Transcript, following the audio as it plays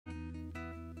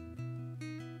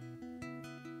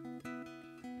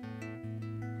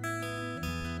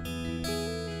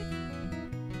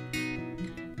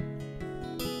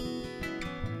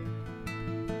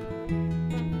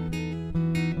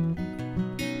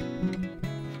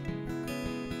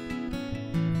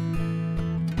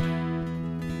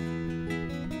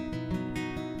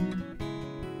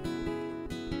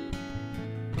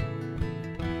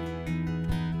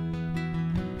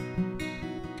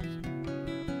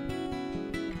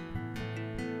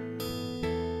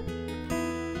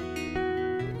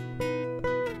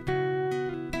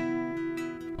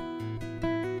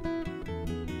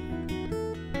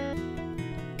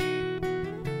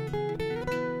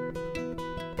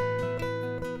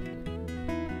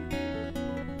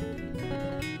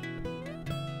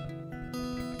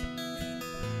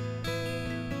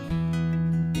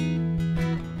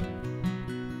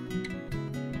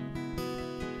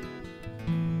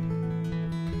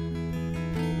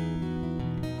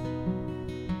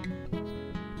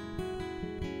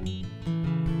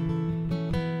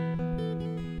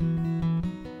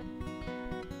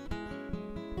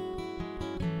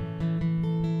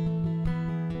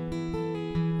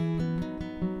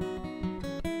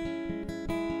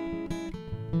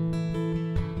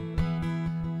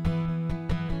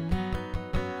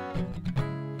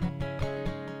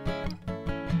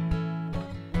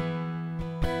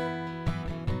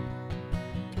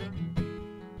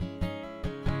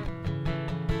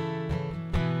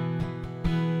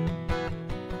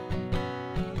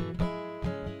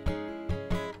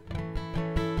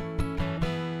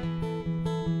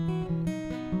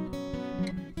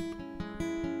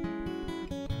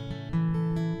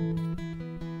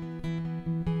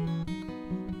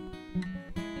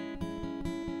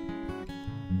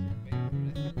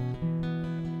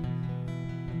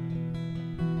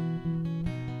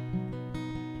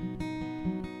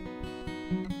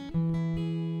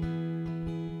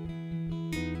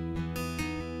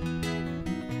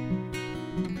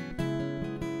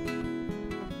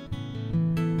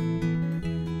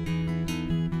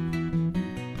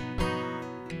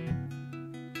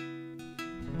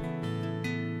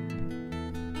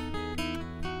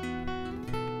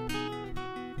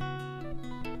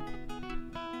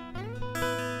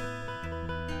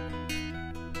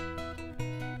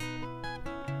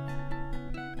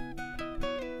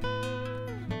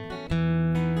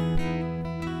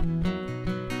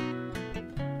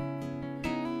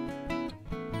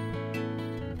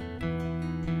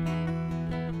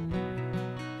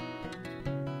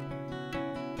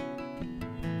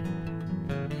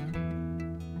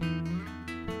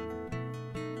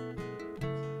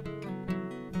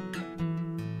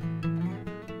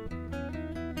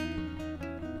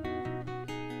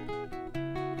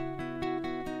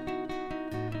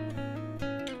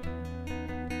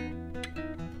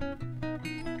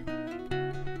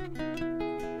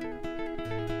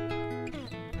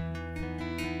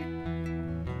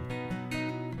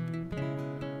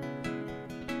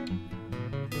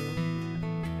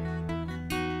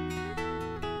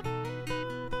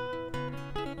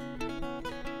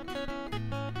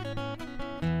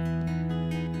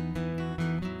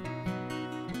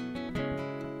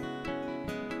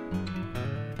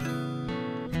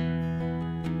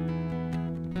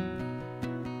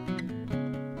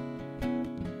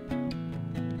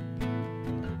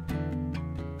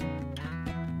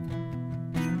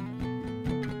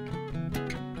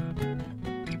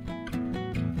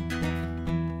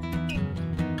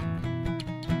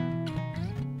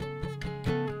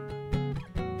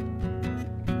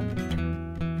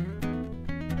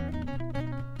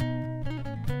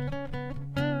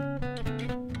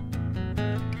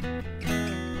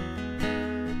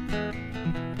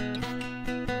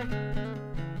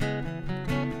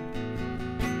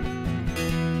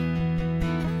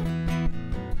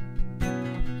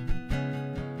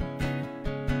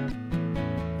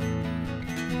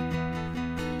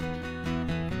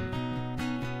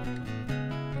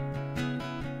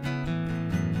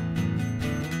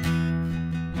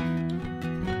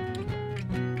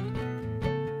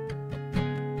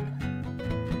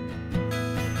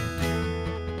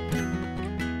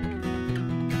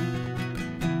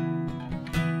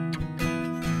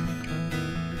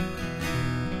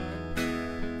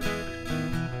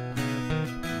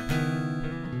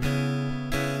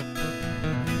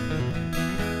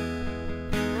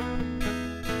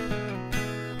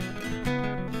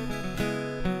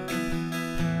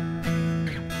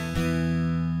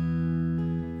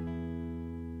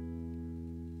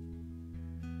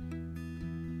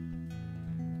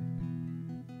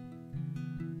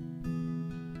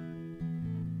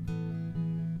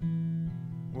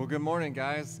Good morning,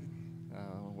 guys.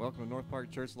 Welcome to North Park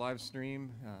Church live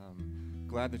stream.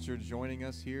 Glad that you're joining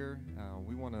us here.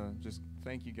 We want to just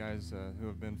thank you guys who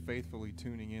have been faithfully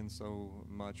tuning in so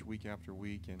much week after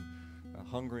week and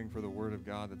hungering for the Word of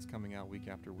God that's coming out week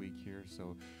after week here.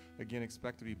 So, again,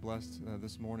 expect to be blessed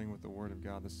this morning with the Word of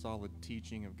God, the solid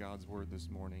teaching of God's Word this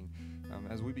morning.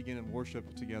 As we begin in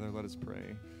worship together, let us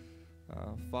pray.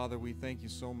 Father, we thank you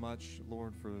so much,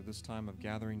 Lord, for this time of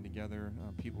gathering together,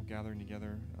 people gathering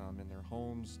together in their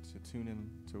homes to tune in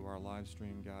to our live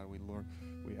stream, God.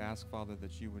 We ask, Father,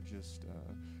 that you would just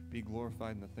be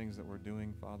glorified in the things that we're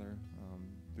doing, Father,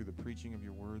 through the preaching of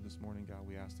your word this morning, God.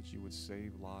 We ask that you would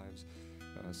save lives,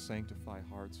 sanctify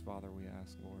hearts, Father, we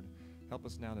ask, Lord. Help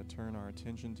us now to turn our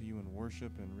attention to you in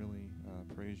worship and really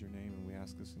praise your name, and we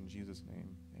ask this in Jesus'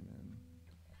 name. Amen.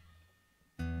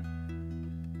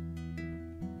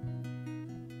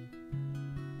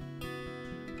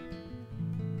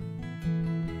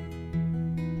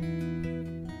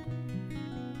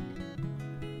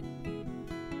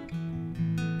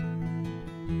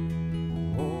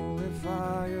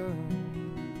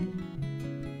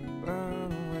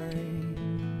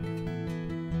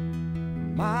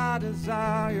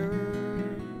 Desire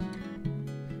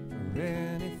for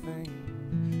anything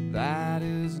that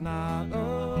is not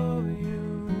of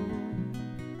you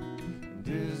and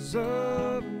is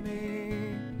of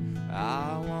me.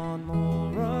 I want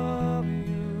more of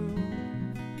you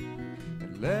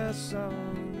and less of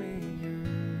me.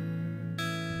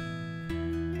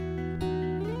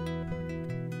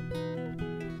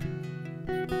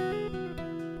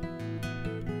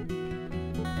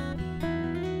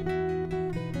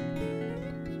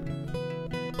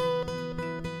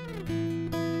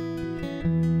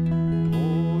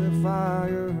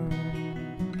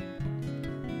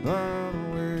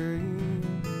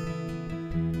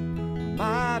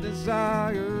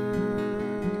 Desire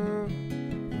for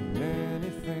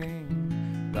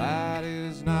anything that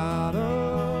is not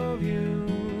of you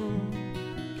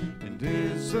and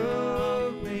is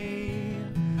of me.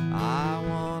 I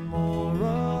want more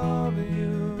of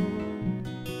you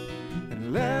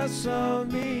and less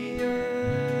of me.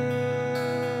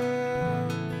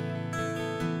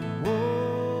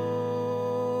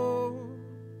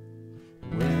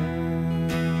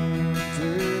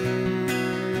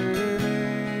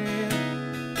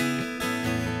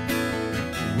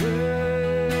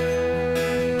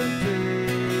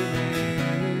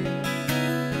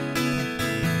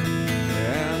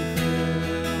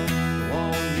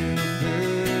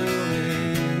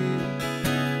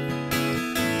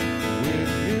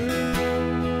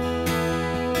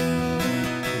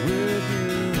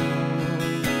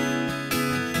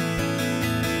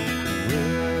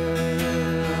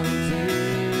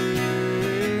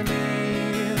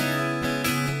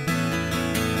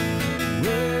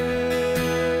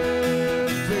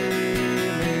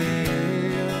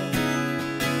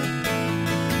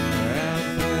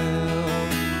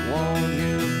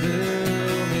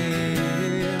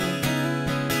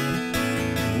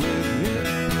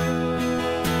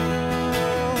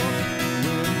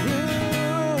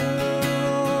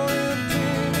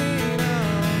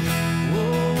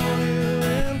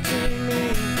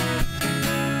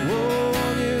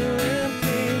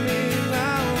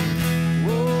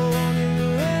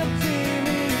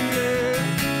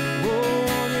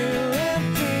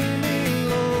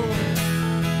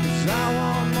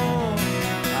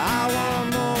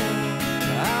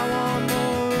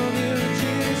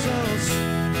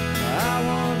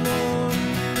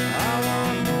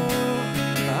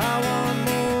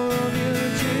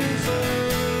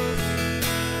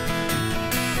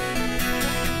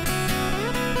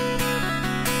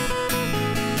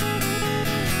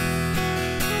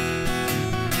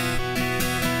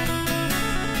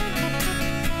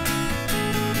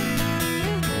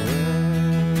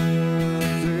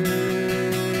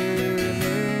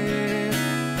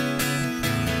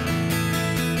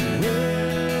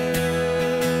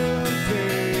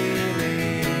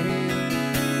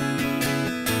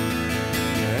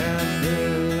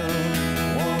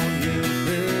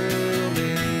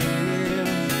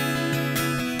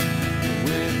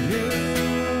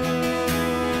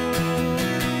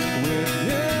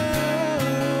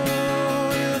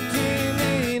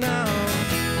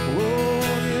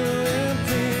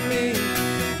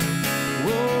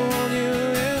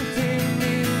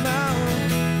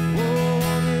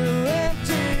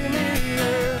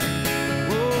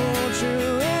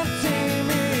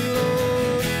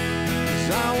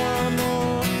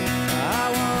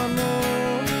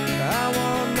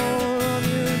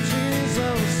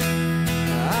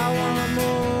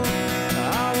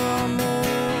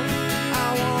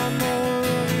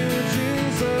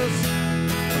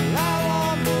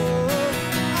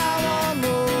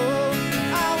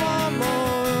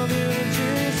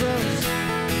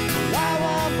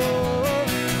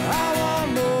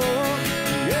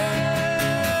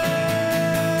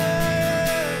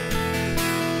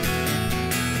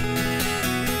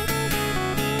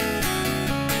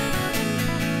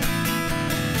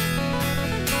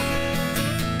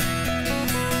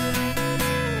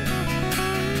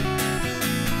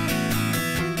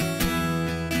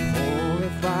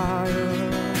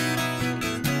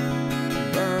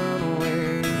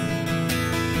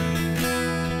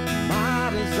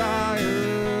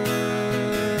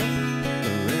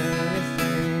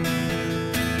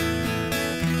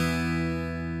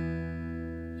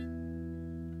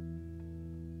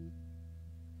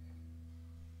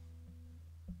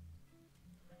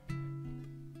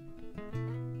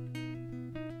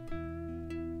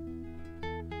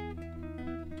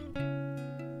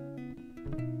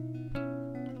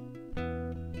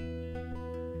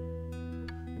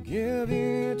 give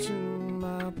ear to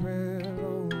my prayer,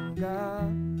 oh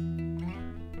God.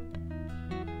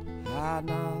 Hide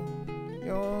not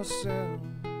yourself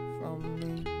from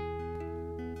me,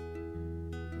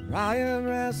 for I am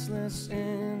restless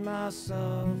in my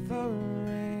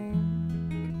suffering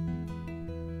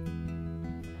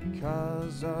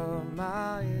because of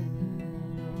my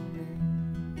enemy,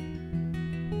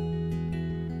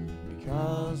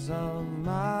 because of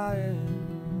my enemy.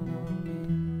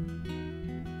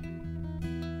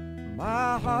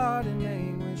 My heart in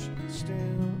anguish, still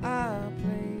I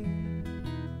plead.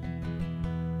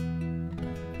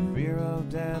 Fear of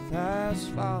death has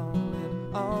fallen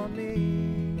on me,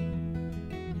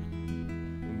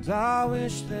 and I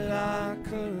wish that I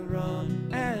could run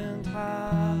and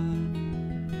hide.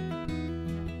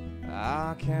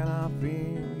 I cannot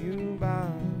feel you by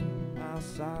my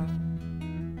side.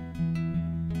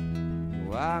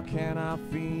 Why can't I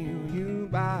feel you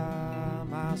by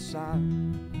my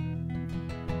side?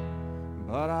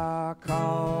 But I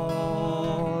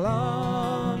call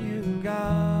on you,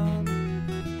 God,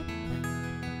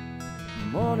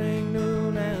 morning,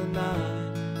 noon, and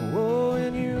night. Oh,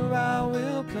 in you I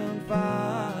will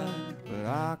confide. But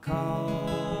I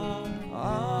call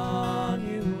on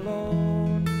you,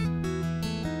 Lord.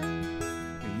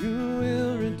 You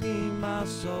will redeem my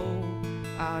soul.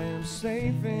 I am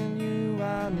safe in you,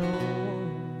 I know.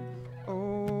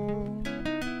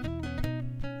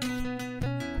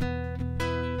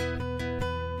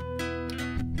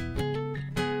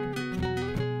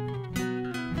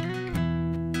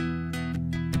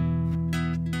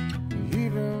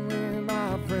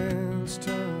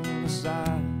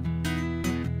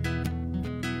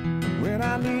 When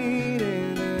I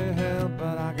needed their help,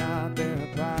 but I got their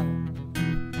pride,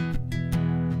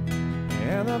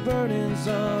 and the burdens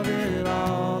of it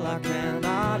all I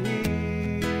cannot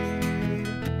heed.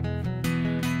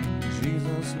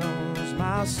 Jesus knows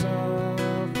my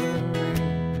suffering.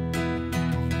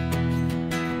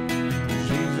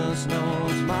 Jesus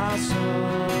knows my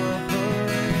suffering,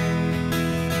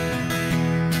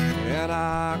 and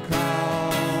I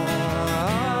call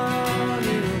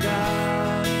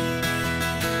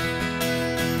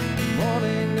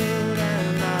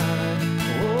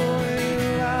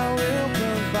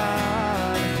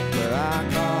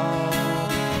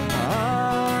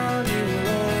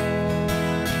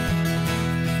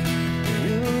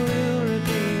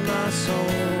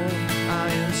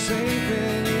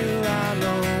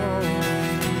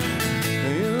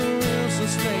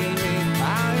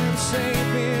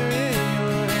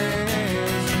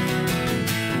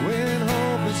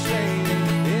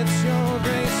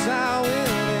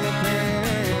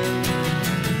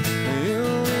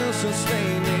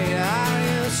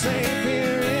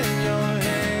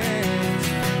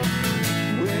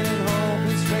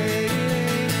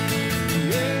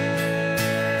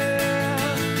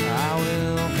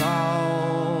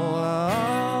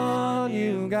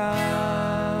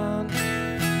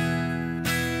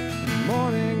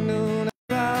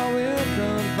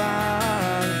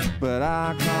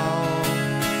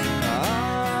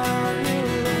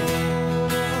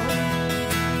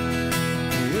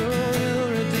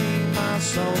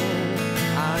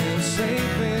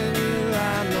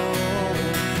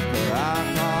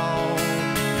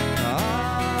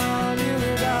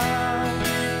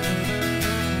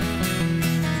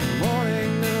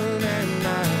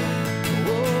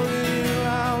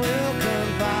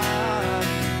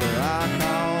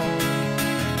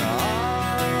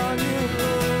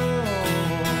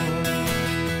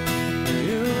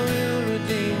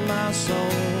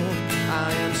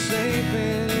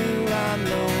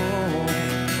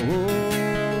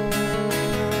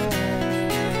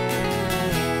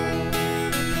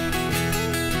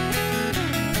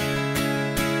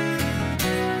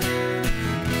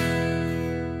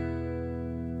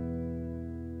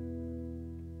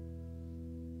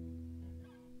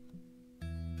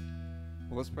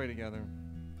Let's pray together.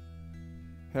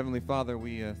 Heavenly Father,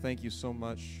 we thank you so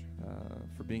much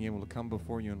for being able to come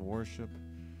before you and worship.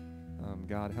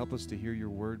 God, help us to hear your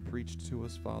word preached to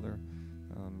us, Father.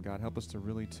 God, help us to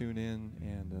really tune in,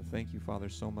 and thank you, Father,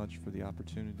 so much for the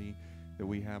opportunity that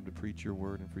we have to preach your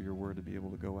word and for your word to be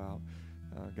able to go out.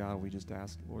 God, we just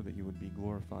ask, Lord, that you would be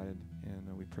glorified,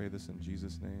 and we pray this in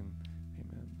Jesus' name.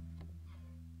 Amen.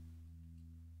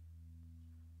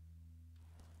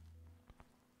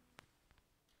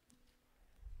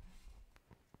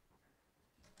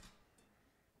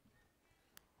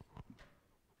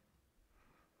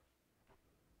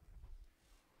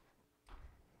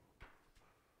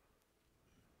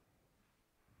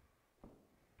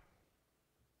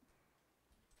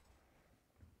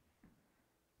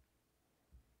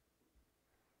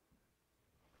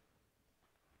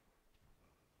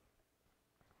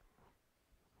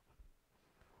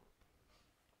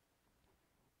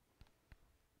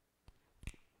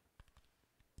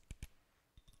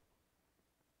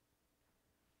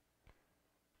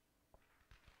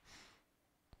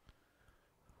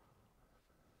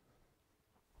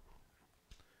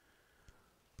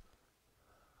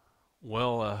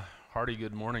 Hearty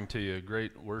good morning to you.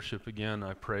 Great worship again.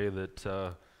 I pray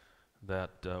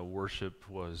that worship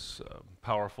was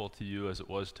powerful to you as it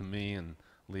was to me, and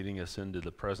leading us into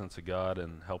the presence of God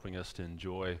and helping us to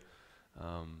enjoy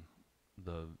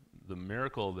the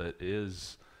miracle that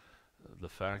is the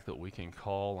fact that we can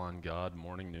call on God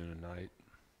morning, noon, and night.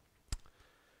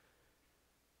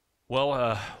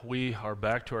 We are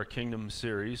back to our Kingdom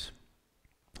series.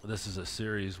 This is a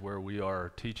series where we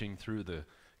are teaching through the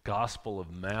Gospel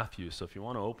of Matthew. So if you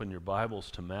want to open your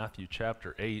Bibles to Matthew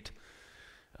chapter 8,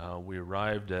 we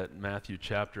arrived at Matthew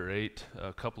chapter 8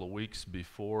 a couple of weeks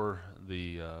before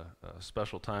the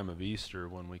special time of Easter,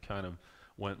 when we kind of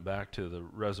went back to the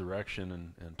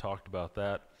resurrection and talked about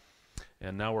that.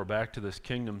 And now we're back to this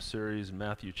Kingdom series,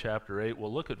 Matthew chapter 8.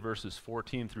 We'll look at verses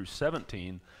 14 through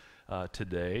 17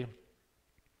 today.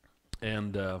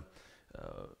 And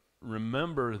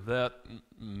remember that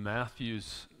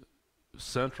Matthew's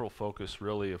central focus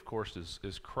really, of course,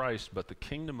 is Christ, but the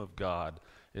kingdom of God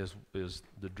is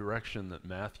the direction that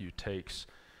Matthew takes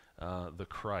the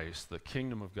Christ, the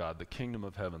kingdom of God, the kingdom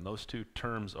of heaven. Those two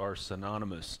terms are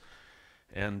synonymous.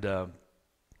 And a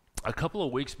couple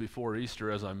of weeks before Easter,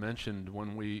 as I mentioned,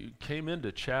 when we came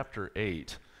into chapter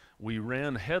 8, we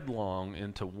ran headlong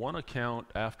into one account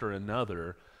after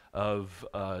another of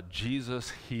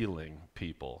Jesus healing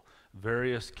people.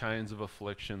 Various kinds of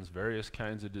afflictions, various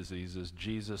kinds of diseases,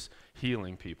 Jesus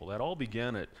healing people. That all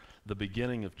began at the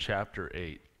beginning of chapter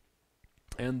 8.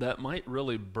 And that might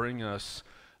really bring us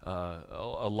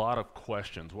a lot of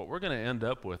questions. What we're going to end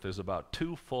up with is about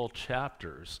 2 full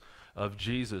chapters of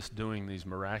Jesus doing these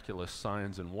miraculous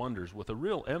signs and wonders with a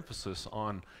real emphasis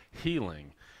on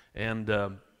healing.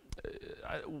 And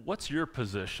what's your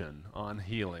position on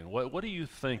healing? What do you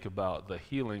think about the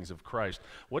healings of Christ?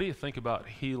 What do you think about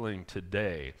healing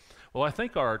today? Well, I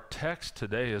think our text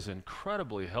today is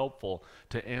incredibly helpful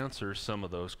to answer some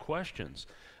of those questions.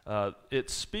 It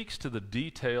speaks to the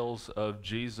details of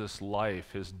Jesus'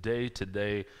 life, his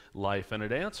day-to-day life, and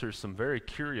it answers some very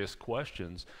curious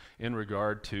questions in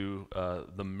regard to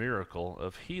the miracle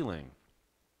of healing.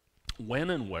 When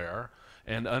and where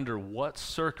and under what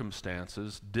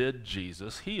circumstances did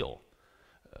Jesus heal?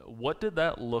 What did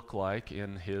that look like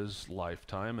in his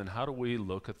lifetime, and how do we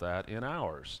look at that in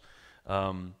ours?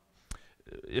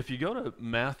 If you go to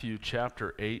Matthew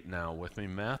chapter 8 now with me,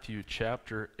 Matthew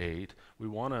chapter 8, we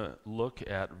want to look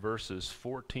at verses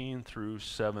 14 through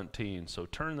 17. So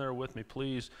turn there with me,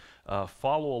 please.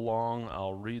 Follow along.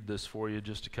 I'll read this for you,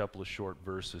 just a couple of short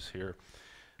verses here.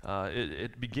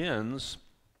 It begins,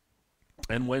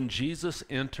 "And when Jesus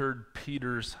entered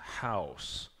Peter's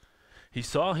house, he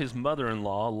saw his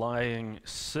mother-in-law lying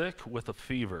sick with a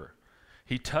fever.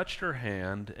 He touched her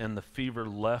hand, and the fever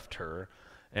left her,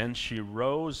 and she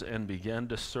rose and began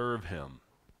to serve him.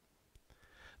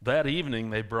 That evening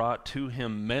they brought to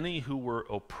him many who were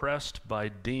oppressed by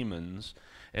demons,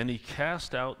 and he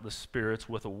cast out the spirits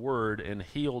with a word and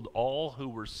healed all who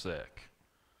were sick.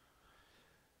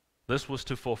 This was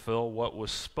to fulfill what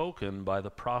was spoken by the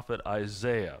prophet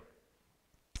Isaiah.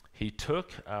 He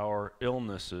took our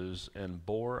illnesses and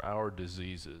bore our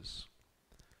diseases."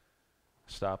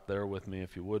 Stop there with me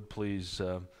if you would, please.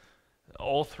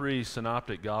 All 3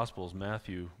 synoptic gospels,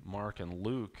 Matthew, Mark, and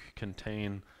Luke,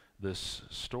 contain this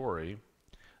story.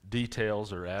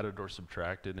 Details are added or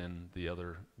subtracted in the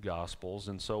other gospels,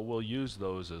 and so we'll use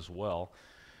those as well.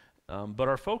 But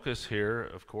our focus here,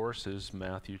 of course, is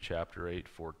Matthew chapter 8,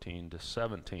 14 to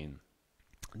 17.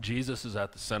 Jesus is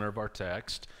at the center of our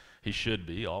text. He should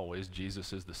be, always.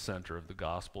 Jesus is the center of the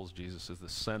Gospels. Jesus is the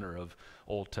center of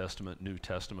Old Testament, New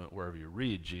Testament. Wherever you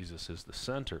read, Jesus is the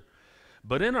center.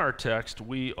 But in our text,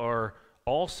 we are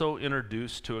also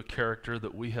introduced to a character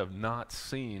that we have not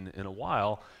seen in a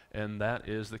while, and that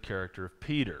is the character of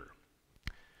Peter.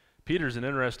 Peter's an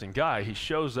interesting guy. He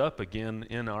shows up again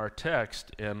in our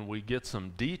text, and we get some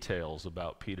details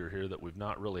about Peter here that we've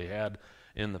not really had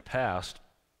in the past.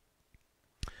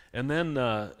 And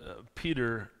then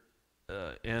Peter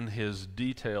and his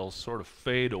details sort of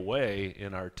fade away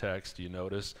in our text, you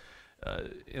notice.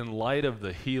 In light of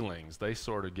the healings, they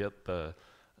sort of get the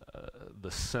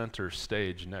center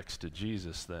stage next to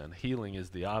Jesus then. Healing is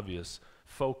the obvious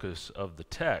focus of the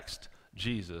text.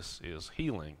 Jesus is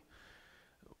healing.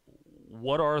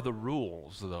 What are the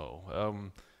rules,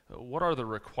 though? What are the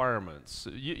requirements?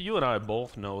 You and I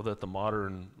both know that the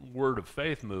modern Word of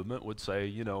Faith movement would say,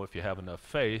 if you have enough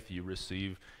faith, you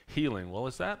receive healing. Well,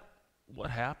 is that what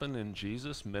happened in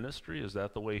Jesus' ministry? Is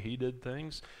that the way he did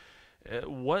things?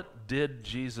 What did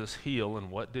Jesus heal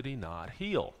and what did he not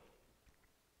heal?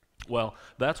 Well,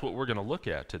 that's what we're going to look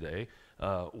at today.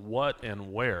 what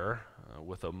and where,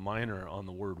 with a minor on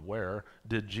the word where,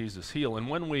 did Jesus heal? And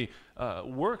when we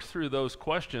work through those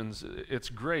questions, it's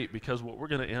great because what we're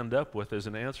going to end up with is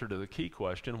an answer to the key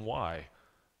question, why?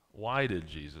 Why did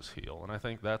Jesus heal? And I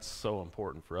think that's so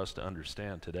important for us to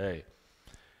understand today.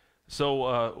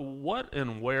 So what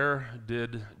and where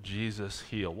did Jesus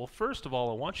heal? Well, first of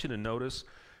all, I want you to notice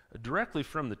directly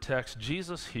from the text,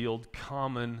 Jesus healed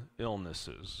common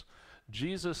illnesses.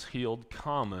 Jesus healed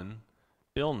common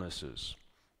illnesses.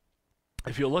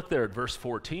 If you look there at verse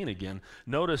 14 again,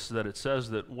 notice that it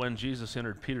says that when Jesus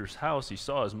entered Peter's house, he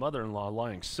saw his mother-in-law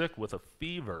lying sick with a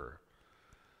fever.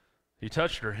 He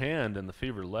touched her hand and the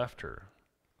fever left her.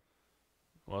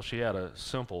 Well, she had a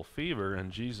simple fever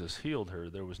and Jesus healed her.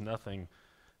 There was nothing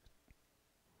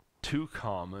too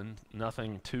common,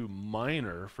 nothing too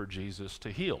minor for Jesus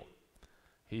to heal.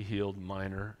 He healed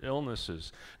minor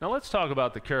illnesses. Now let's talk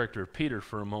about the character of Peter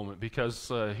for a moment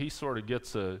because he sort of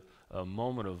gets a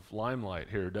moment of limelight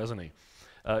here, doesn't he?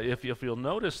 If you'll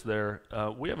notice there,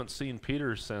 we haven't seen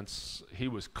Peter since he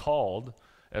was called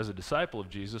as a disciple of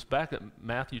Jesus back at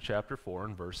Matthew chapter 4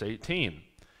 and verse 18.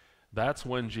 That's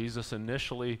when Jesus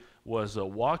initially was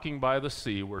walking by the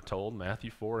sea, we're told,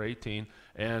 Matthew 4:18,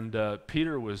 and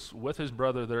Peter was with his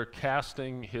brother there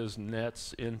casting his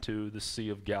nets into the Sea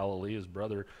of Galilee, his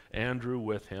brother Andrew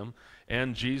with him,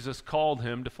 and Jesus called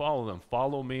him to follow them.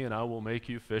 Follow me and I will make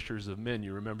you fishers of men.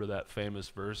 You remember that famous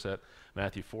verse at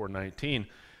Matthew 4:19.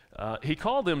 He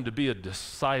called him to be a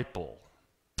disciple.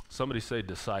 Somebody say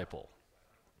disciple.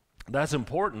 That's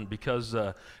important because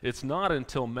it's not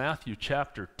until Matthew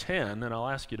chapter 10, and I'll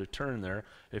ask you to turn there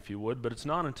if you would, but it's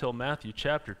not until Matthew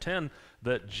chapter 10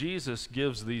 that Jesus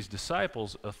gives these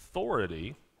disciples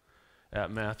authority. At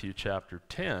Matthew chapter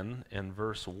 10 and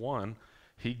verse 1,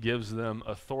 he gives them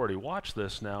authority. Watch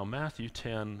this now, Matthew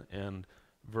 10 and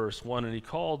verse 1, and he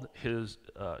called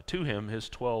to him his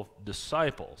 12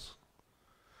 disciples,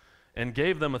 and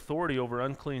gave them authority over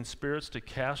unclean spirits to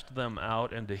cast them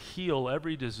out and to heal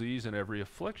every disease and every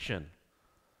affliction.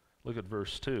 Look at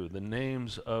verse 2. The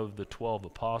names of the 12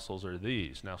 apostles are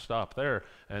these. Now stop there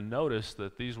and notice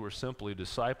that these were simply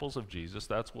disciples of Jesus.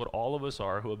 That's what all of us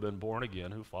are who have been born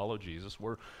again, who follow Jesus.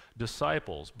 We're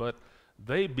disciples. But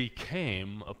they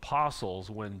became apostles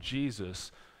when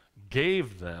Jesus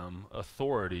gave them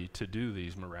authority to do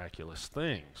these miraculous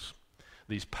things.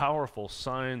 These powerful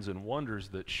signs and wonders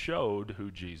that showed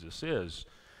who Jesus is.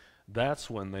 That's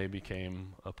when they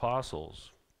became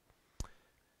apostles.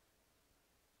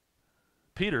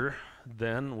 Peter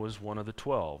then was one of the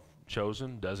 12,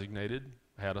 chosen, designated,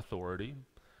 had authority.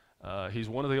 He's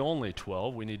one of the only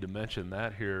 12. We need to mention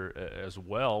that here as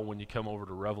well. When you come over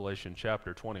to Revelation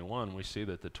chapter 21, we see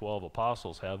that the 12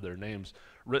 apostles have their names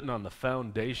written on the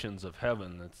foundations of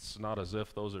heaven. It's not as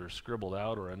if those are scribbled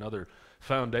out or another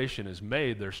foundation is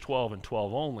made. There's 12 and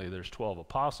 12 only. There's 12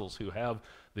 apostles who have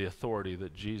the authority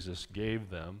that Jesus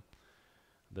gave them.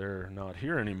 They're not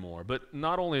here anymore. But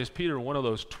not only is Peter one of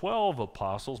those 12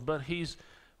 apostles, but he's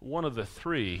one of the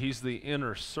three. He's the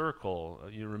inner circle.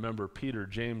 You remember Peter,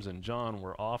 James, and John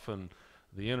were often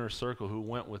the inner circle who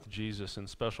went with Jesus in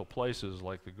special places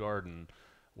like the garden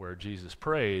where Jesus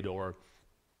prayed, or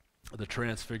the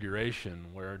transfiguration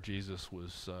where Jesus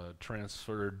was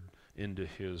transfigured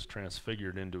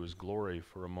into his glory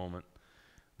for a moment.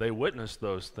 They witnessed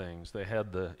those things. They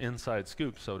had the inside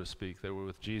scoop, so to speak. They were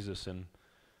with Jesus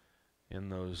in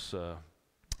those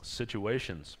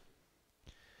situations.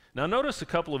 Now notice a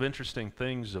couple of interesting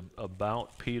things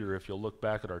about Peter. If you'll look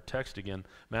back at our text again,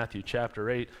 Matthew chapter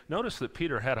 8, notice that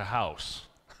Peter had a house.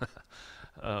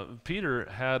 Peter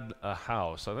had a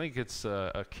house. I think it's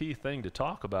a key thing to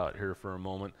talk about here for a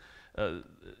moment.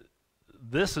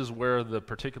 This is where the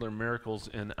particular miracles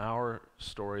in our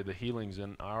story, the healings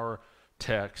in our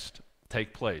text,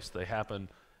 take place. They happen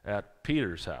at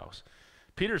Peter's house.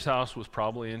 Peter's house was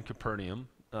probably in Capernaum.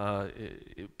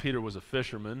 Peter was a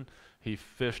fisherman. He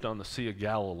fished on the Sea of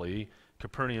Galilee.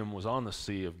 Capernaum was on the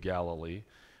Sea of Galilee.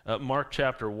 Mark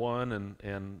chapter 1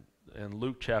 and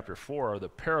Luke chapter 4 are the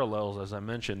parallels, as I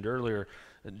mentioned earlier.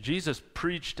 Jesus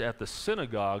preached at the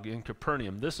synagogue in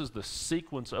Capernaum. This is the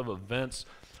sequence of events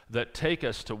that take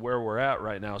us to where we're at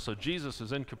right now. So Jesus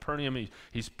is in Capernaum.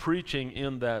 He's preaching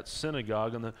in that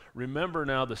synagogue. And remember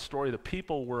now the story. The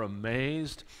people were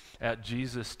amazed at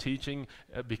Jesus' teaching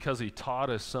because he taught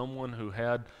as someone who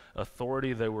had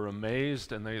authority. They were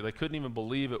amazed, and they couldn't even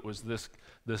believe it was this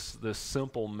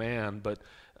simple man, but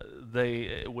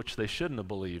which they shouldn't have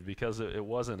believed because it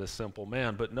wasn't a simple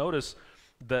man. But notice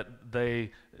that they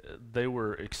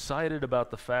were excited about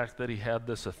the fact that he had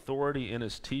this authority in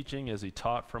his teaching as he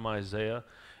taught from Isaiah,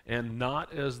 and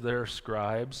not as their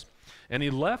scribes. And he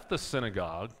left the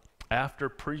synagogue after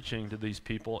preaching to these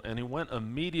people, and he went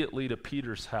immediately to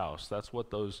Peter's house. That's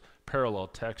what those parallel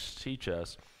texts teach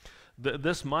us.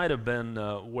 This might have been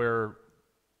where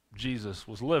Jesus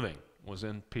was living, was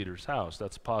in Peter's house.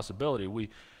 That's a possibility.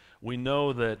 We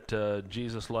know that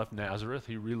Jesus left Nazareth.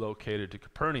 He relocated to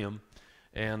Capernaum,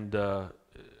 and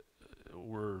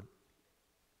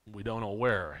we don't know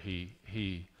where.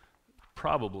 He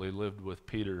probably lived with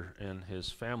Peter and his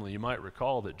family. You might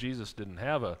recall that Jesus didn't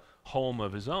have a home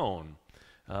of his own.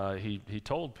 He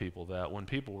told people that when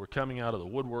people were coming out of the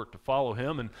woodwork to follow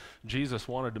him, and Jesus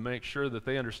wanted to make sure that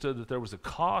they understood that there was a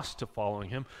cost to following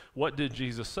him. What did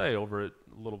Jesus say? Over at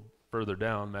a little further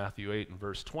down, Matthew 8 and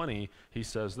verse 20, he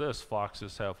says this,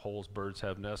 "Foxes have holes, birds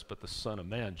have nests, but the Son of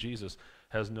Man," Jesus,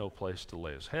 "has no place to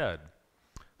lay his head."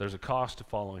 There's a cost to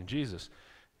following Jesus.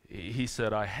 He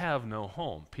said, "I have no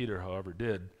home." Peter, however,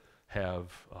 did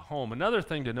have a home. Another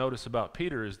thing to notice about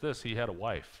Peter is this: he had a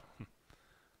wife.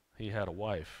 He had a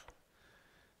wife.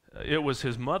 It was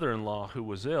his mother-in-law who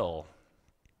was ill.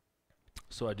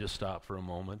 So I just stop for a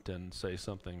moment and say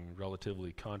something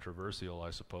relatively controversial,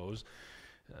 I suppose.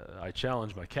 I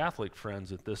challenge my Catholic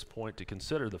friends at this point to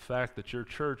consider the fact that your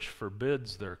church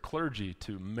forbids their clergy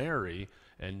to marry,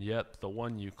 and yet the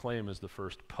one you claim as the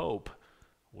first pope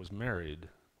was married.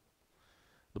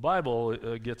 The Bible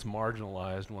gets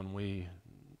marginalized when we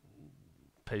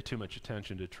pay too much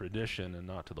attention to tradition and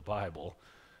not to the Bible.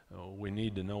 We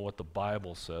need to know what the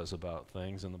Bible says about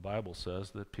things, and the Bible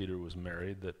says that Peter was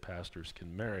married, that pastors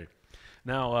can marry.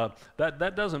 Now,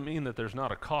 that doesn't mean that there's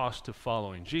not a cost to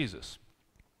following Jesus.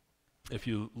 If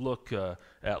you look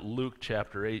at Luke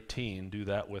chapter 18, do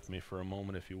that with me for a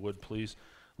moment if you would, please.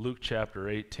 Luke chapter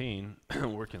 18,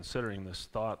 we're considering this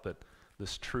thought, that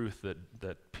this truth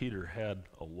that Peter had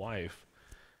a wife.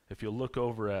 If you look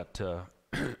over at,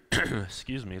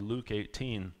 excuse me, Luke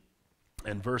 18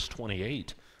 and verse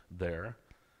 28 there,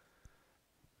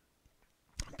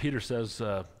 Peter says,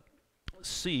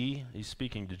 "See," he's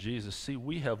speaking to Jesus, "see,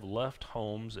 we have left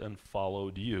homes and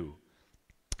followed you."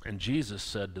 And Jesus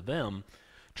said to them,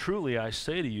 "Truly I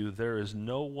say to you, there is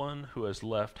no one who has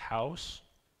left house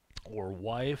or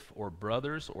wife or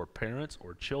brothers or parents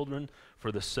or children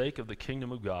for the sake of the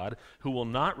kingdom of God who will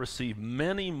not receive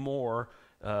many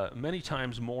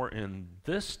times more in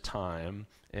this time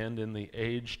and in the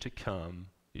age to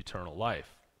come eternal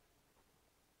life."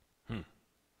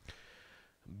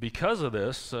 Because of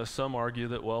this, some argue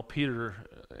that, well, Peter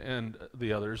and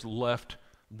the others left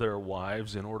their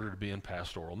wives in order to be in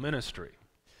pastoral ministry.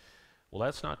 Well,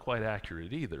 that's not quite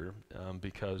accurate either,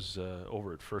 because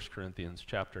over at 1 Corinthians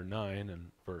chapter 9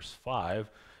 and verse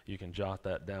 5, you can jot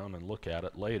that down and look at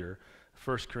it later.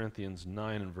 1 Corinthians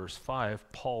 9 and verse 5,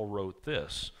 Paul wrote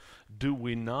this: "Do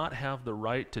we not have the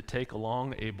right to take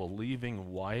along a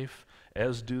believing wife,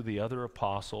 as do the other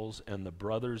apostles and the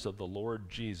brothers of the Lord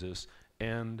Jesus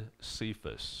and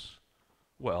Cephas?"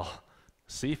 Well,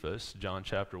 Cephas, John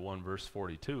chapter 1 verse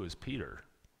 42, is Peter.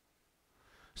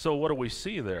 So what do we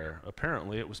see there?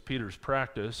 Apparently it was Peter's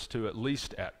practice to, at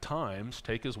least at times,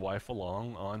 take his wife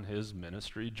along on his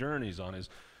ministry journeys, on his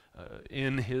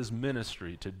in his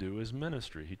ministry, to do his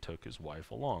ministry. He took his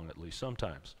wife along, at least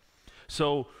sometimes.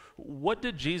 So what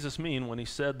did Jesus mean when he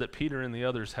said that Peter and the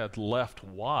others had left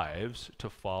wives to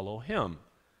follow him?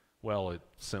 Well, it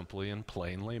simply and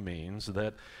plainly means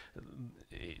that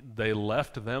they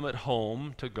left them at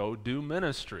home to go do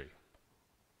ministry.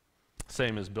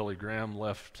 Same as Billy Graham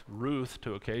left Ruth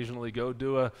to occasionally go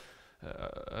do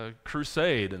a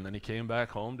crusade, and then he came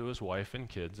back home to his wife and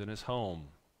kids in his home.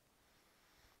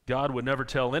 God would never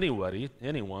tell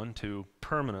anyone to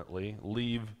permanently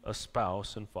leave a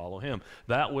spouse and follow him.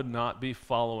 That would not be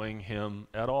following him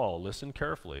at all. Listen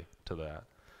carefully to that.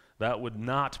 That would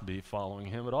not be following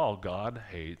him at all. God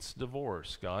hates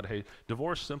divorce.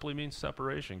 Divorce simply means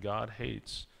separation. God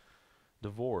hates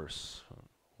divorce.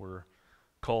 We're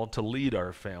called to lead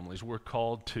our families. We're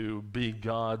called to be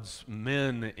God's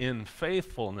men in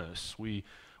faithfulness. We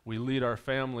lead our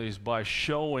families by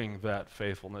showing that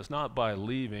faithfulness, not by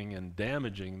leaving and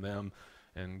damaging them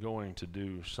and going to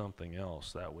do something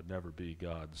else. That would never be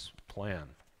God's plan.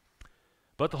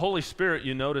 But the Holy Spirit,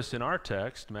 you notice in our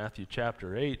text, Matthew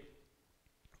chapter 8,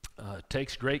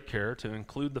 takes great care to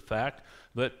include the fact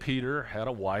that Peter had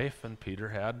a wife and Peter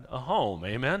had a home.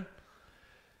 Amen?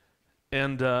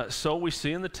 And so we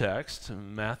see in the text,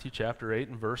 in Matthew chapter 8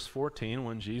 and verse 14,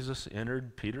 when Jesus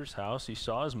entered Peter's house, he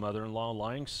saw his mother-in-law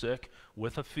lying sick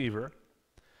with a fever.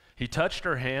 He touched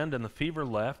her hand, and the fever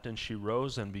left, and she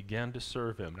rose and began to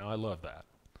serve him. Now, I love that.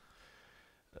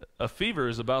 A fever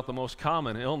is about the most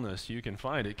common illness you can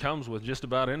find. It comes with just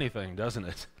about anything, doesn't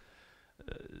it?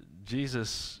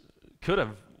 Jesus could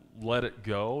have let it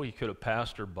go. He could have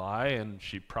passed her by, and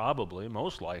she probably,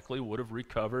 most likely, would have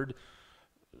recovered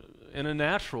in a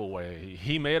natural way.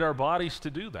 He made our bodies to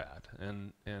do that,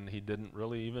 and he didn't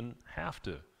really even have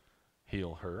to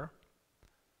heal her.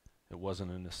 It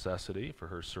wasn't a necessity for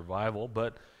her survival,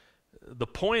 but the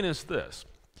point is this.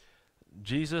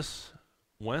 Jesus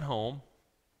went home,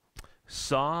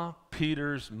 saw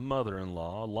Peter's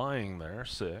mother-in-law lying there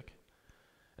sick,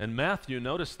 and Matthew,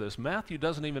 notice this, Matthew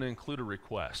doesn't even include a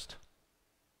request.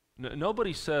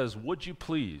 Nobody says, "Would you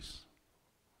please?"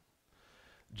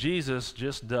 Jesus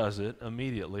just does it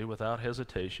immediately without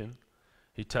hesitation.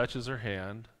 He touches her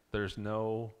hand. There's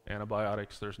no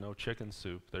antibiotics. There's no chicken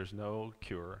soup. There's no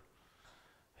cure.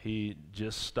 He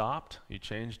just stopped. He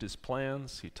changed his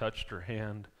plans. He touched her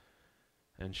hand,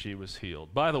 and she was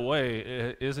healed. By the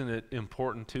way, isn't it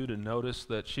important, too, to notice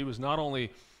that she was not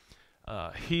only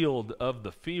healed of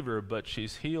the fever, but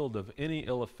she's healed of any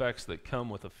ill effects that come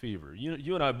with a fever.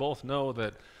 You and I both know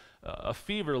that a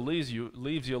fever leaves you a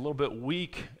little bit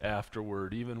weak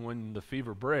afterward, even when the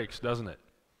fever breaks, doesn't it?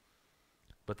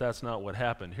 But that's not what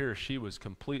happened here. She was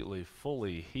completely,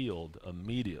 fully healed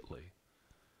immediately.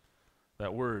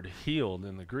 That word healed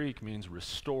in the Greek means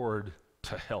restored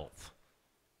to health.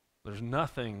 There's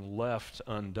nothing left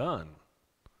undone.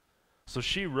 So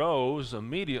she rose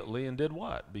immediately and did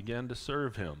what? Began to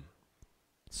serve him.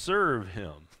 Serve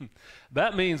him.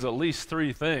 That means at least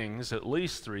three things.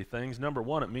 Number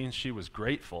one, it means she was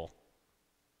grateful.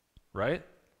 Right?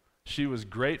 She was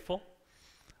grateful.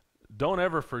 Don't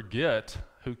ever forget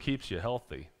who keeps you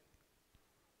healthy.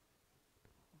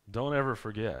 Don't ever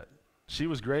forget. She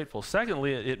was grateful.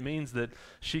 Secondly, it means that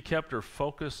she kept her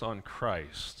focus on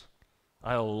Christ.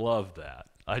 I love that.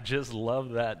 I just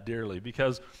love that dearly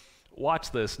because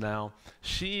watch this now.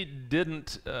 She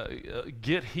didn't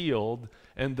get healed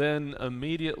and then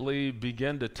immediately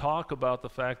begin to talk about the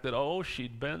fact that, oh,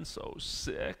 she'd been so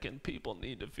sick and people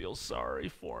need to feel sorry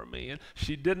for me. And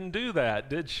she didn't do that,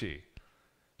 did she?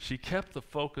 She kept the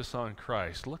focus on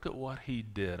Christ. Look at what he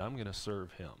did. I'm going to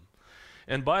serve him.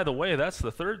 And by the way, that's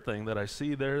the third thing that I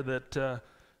see there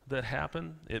that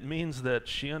happened. It means that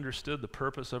she understood the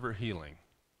purpose of her healing.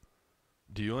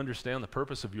 Do you understand the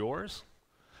purpose of yours?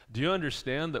 Do you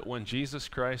understand that when Jesus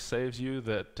Christ saves you,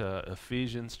 that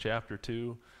Ephesians chapter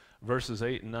 2, verses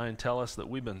 8 and 9 tell us that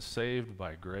we've been saved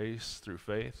by grace through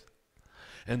faith?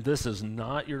 And this is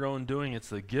not your own doing. It's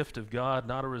the gift of God,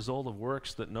 not a result of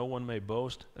works, that no one may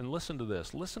boast. And listen to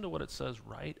this. Listen to what it says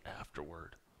right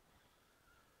afterward.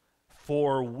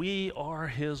 For we are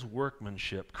his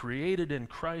workmanship, created in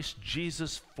Christ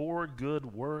Jesus for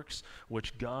good works,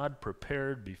 which God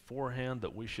prepared beforehand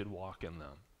that we should walk in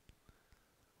them.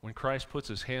 When Christ puts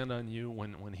his hand on you,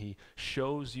 when he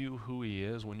shows you who he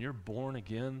is, when you're born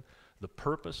again, the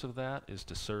purpose of that is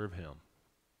to serve him.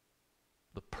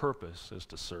 The purpose is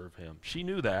to serve him. She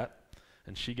knew that,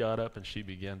 and she got up and she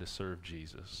began to serve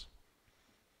Jesus.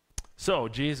 So,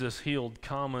 Jesus healed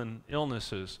common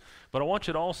illnesses. But I want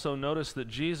you to also notice that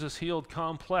Jesus healed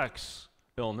complex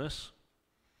illness.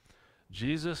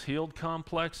 Jesus healed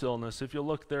complex illness. If you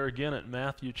look there again at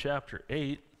Matthew chapter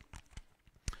 8,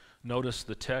 notice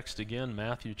the text again,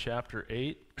 Matthew chapter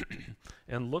 8,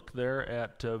 and look there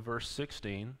at verse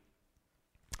 16.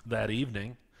 That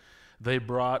evening, they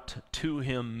brought to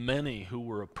him many who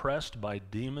were oppressed by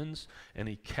demons, and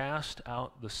he cast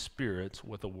out the spirits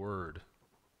with a word.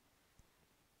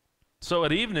 So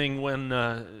at evening,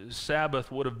 when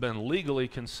Sabbath would have been legally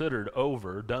considered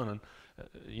over, done,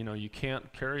 you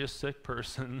can't carry a sick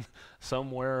person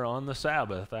somewhere on the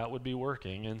Sabbath. That would be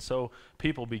working. And so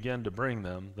people began to bring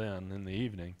them then in the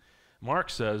evening.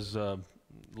 Mark says,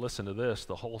 listen to this,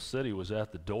 the whole city was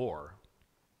at the door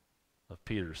of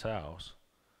Peter's house.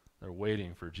 They're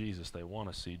waiting for Jesus. They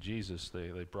want to see Jesus.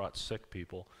 They brought sick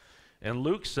people. And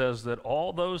Luke says that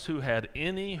all those who had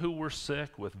any who were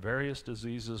sick with various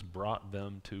diseases brought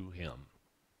them to him.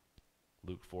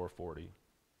 Luke 4:40.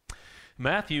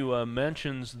 Matthew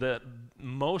mentions that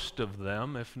most of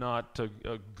them, if not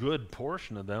a good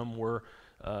portion of them,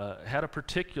 had a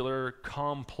particular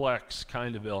complex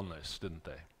kind of illness, didn't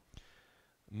they?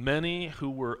 Many who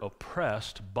were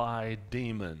oppressed by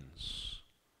demons.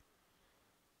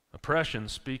 Oppression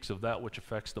speaks of that which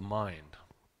affects the mind.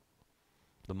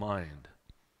 The mind.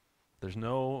 There's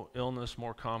no illness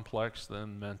more complex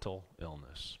than mental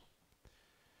illness.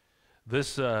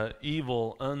 This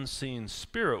evil, unseen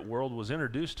spirit world was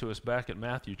introduced to us back at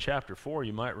Matthew chapter 4.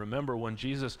 You might remember when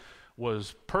Jesus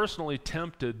was personally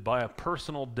tempted by a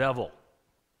personal devil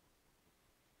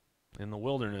in the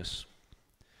wilderness.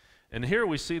 And here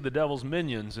we see the devil's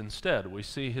minions instead. We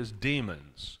see his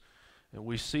demons. And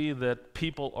we see that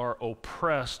people are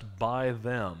oppressed by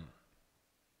them.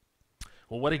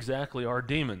 Well, what exactly are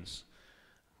demons?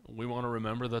 We want to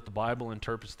remember that the Bible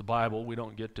interprets the Bible. We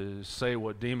don't get to say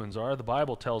what demons are. The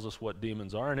Bible tells us what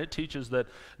demons are, and it teaches that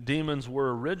demons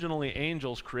were originally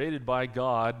angels created by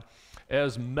God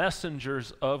as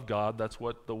messengers of God. That's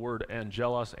what the word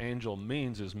angelos, angel,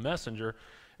 means, is messenger.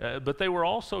 But they were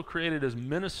also created as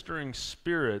ministering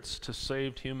spirits to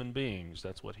saved human beings.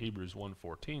 That's what Hebrews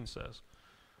 1:14 says.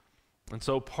 And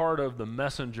so part of the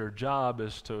messenger job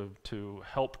is to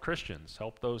help Christians,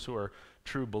 help those who are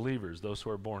true believers, those who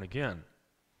are born again.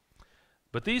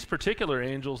 But these particular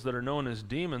angels that are known as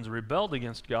demons rebelled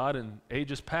against God in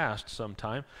ages past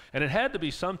sometime, and it had to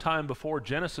be sometime before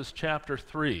Genesis chapter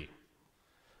 3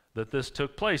 that this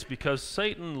took place, because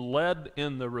Satan led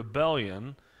in the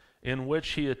rebellion in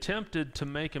which he attempted to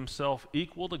make himself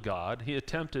equal to God. He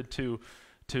attempted to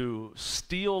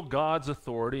steal God's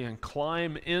authority and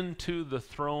climb into the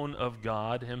throne of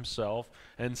God himself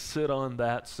and sit on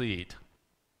that seat.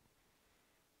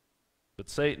 But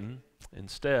Satan,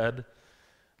 instead,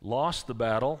 lost the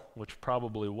battle, which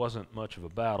probably wasn't much of a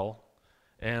battle,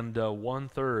 and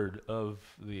 1/3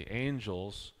 of the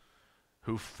angels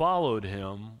who followed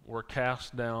him were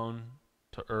cast down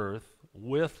to earth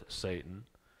with Satan,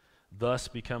 thus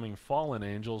becoming fallen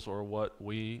angels, or what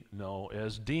we know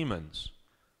as demons,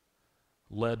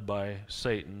 led by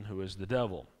Satan, who is the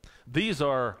devil. These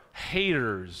are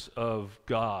haters of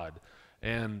God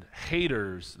and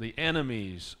haters, the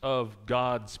enemies of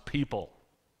God's people.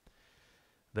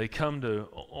 They come to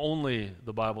only,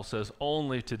 the Bible says,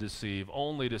 only to deceive,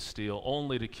 only to steal,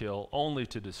 only to kill, only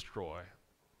to destroy.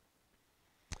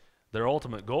 Their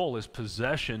ultimate goal is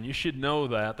possession. You should know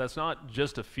that. That's not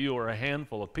just a few or a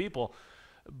handful of people,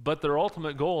 but their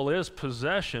ultimate goal is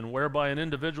possession, whereby an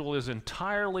individual is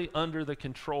entirely under the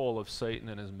control of Satan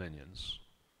and his minions.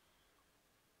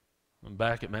 And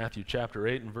back at Matthew chapter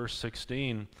 8 and verse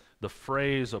 16, the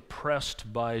phrase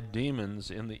oppressed by demons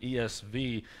in the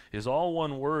ESV is all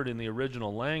one word in the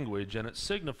original language, and it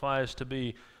signifies to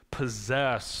be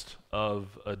possessed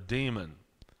of a demon,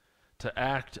 to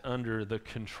act under the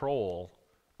control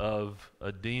of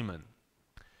a demon.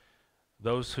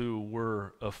 Those who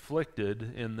were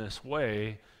afflicted in this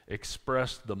way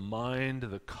expressed the mind,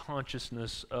 the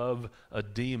consciousness of a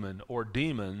demon or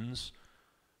demons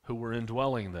who were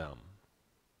indwelling them.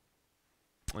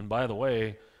 And by the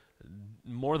way,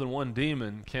 more than one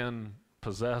demon can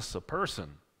possess a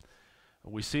person.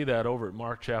 We see that over at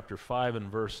Mark chapter 5 and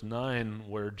verse 9,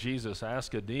 where Jesus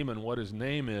asks a demon what his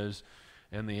name is,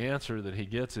 and the answer that he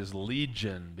gets is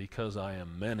Legion, because I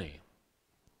am many.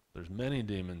 There's many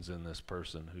demons in this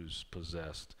person who's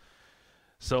possessed.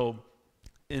 So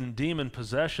in demon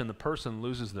possession, the person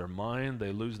loses their mind,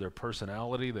 they lose their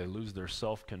personality, they lose their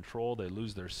self-control, they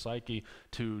lose their psyche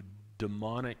to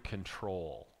demonic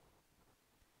control.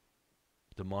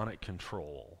 Demonic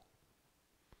control.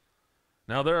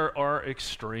 Now there are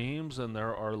extremes and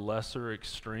there are lesser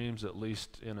extremes, at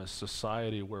least in a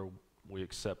society where we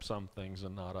accept some things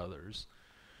and not others.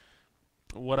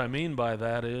 What I mean by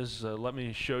that is, let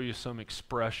me show you some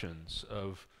expressions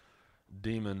of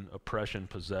demon oppression,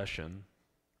 possession.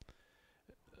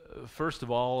 First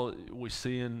of all, we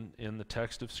see in the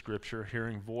text of Scripture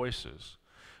hearing voices.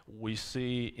 We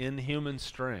see inhuman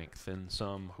strength in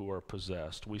some who are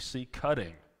possessed. We see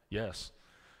cutting, yes,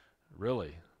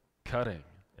 really, cutting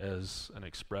as an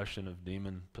expression of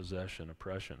demon possession,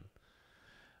 oppression.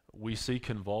 We see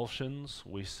convulsions.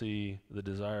 We see the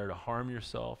desire to harm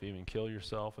yourself, even kill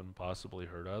yourself, and possibly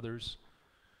hurt others.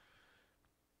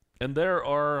 And there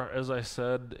are, as I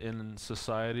said, in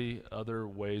society, other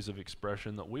ways of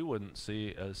expression that we wouldn't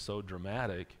see as so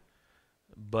dramatic,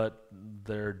 but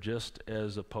they're just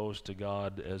as opposed to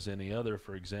God as any other.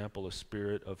 For example, a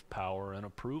spirit of power and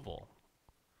approval.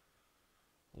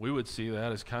 We would see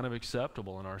that as kind of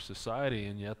acceptable in our society,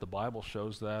 and yet the Bible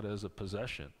shows that as a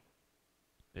possession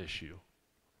issue.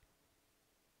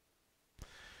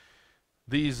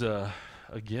 These,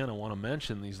 again, I want to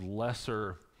mention these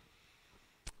lesser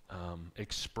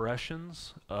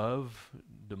expressions of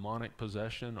demonic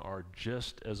possession are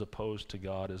just as opposed to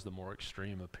God as the more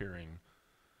extreme appearing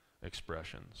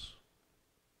expressions.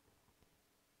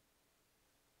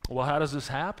 Well, how does this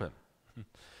happen?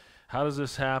 How does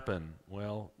this happen?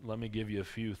 Well, let me give you a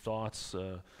few thoughts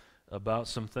about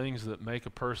some things that make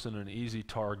a person an easy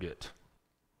target.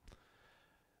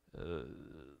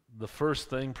 The first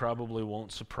thing probably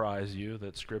won't surprise you,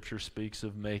 that Scripture speaks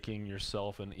of making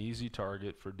yourself an easy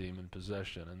target for demon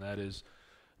possession, and that is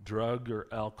drug or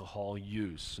alcohol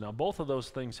use. Now, both of those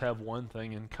things have one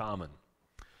thing in common.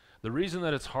 The reason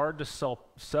that it's hard to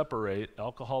separate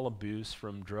alcohol abuse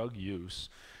from drug use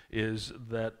is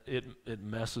that it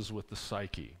messes with the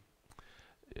psyche.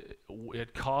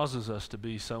 It causes us to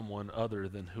be someone other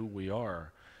than who we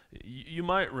are. You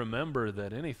might remember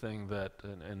that anything that,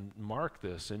 and mark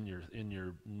this in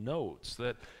your notes,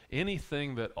 that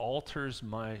anything that alters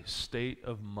my state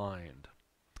of mind,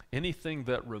 anything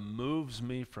that removes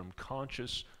me from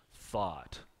conscious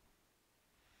thought,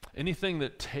 anything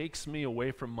that takes me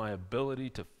away from my ability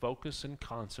to focus and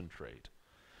concentrate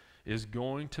is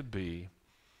going to be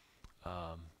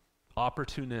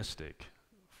opportunistic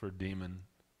for demon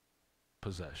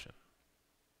possession.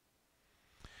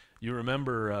 You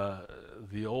remember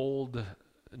the old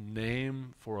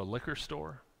name for a liquor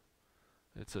store?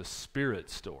 It's a spirit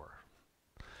store.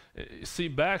 See,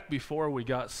 back before we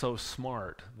got so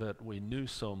smart that we knew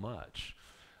so much,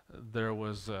 there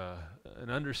was an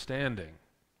understanding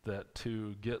that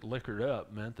to get liquored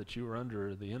up meant that you were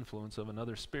under the influence of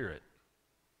another spirit.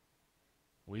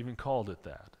 We even called it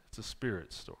that. It's a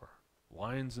spirit store.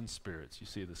 Wines and spirits, you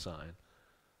see the sign.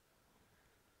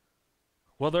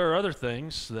 Well, there are other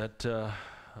things that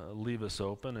leave us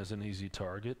open as an easy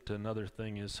target. Another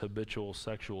thing is habitual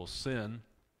sexual sin.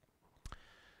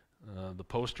 The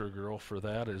poster girl for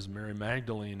that is Mary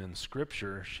Magdalene in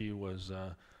Scripture. She was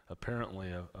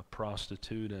apparently a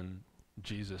prostitute, and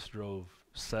Jesus drove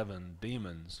 7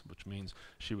 demons, which means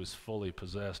she was fully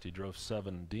possessed. He drove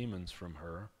 7 demons from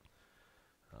her.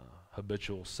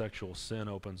 Habitual sexual sin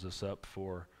opens us up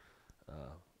for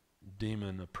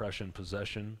demon oppression,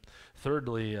 possession.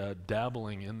 Thirdly,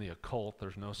 dabbling in the occult.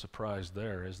 There's no surprise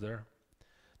there, is there?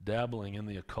 Dabbling in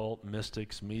the occult,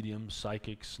 mystics, mediums,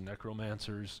 psychics,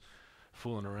 necromancers,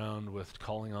 fooling around with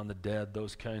calling on the dead,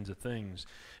 those kinds of things.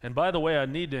 And by the way, I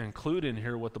need to include in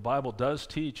here what the Bible does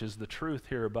teach is the truth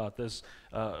here about this.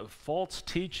 False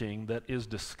teaching that is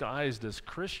disguised as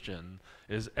Christian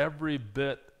is every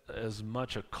bit as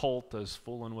much a cult as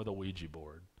fooling with a Ouija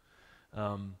board.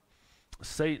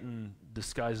 Satan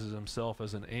disguises himself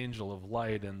as an angel of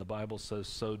light, and the Bible says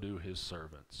so do his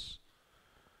servants.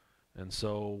 And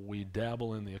so we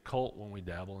dabble in the occult when we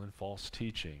dabble in false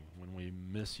teaching, when we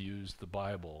misuse the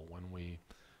Bible, when we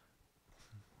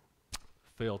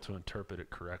fail to interpret it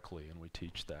correctly, and we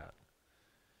teach that.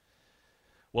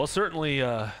 Well, certainly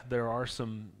there are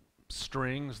some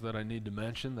strings that I need to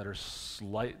mention that are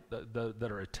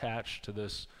that are attached to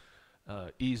this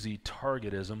easy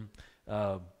targetism.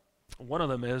 One of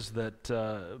them is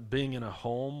that being in a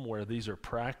home where these are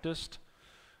practiced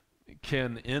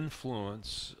can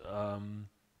influence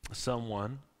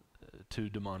someone to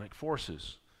demonic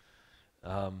forces.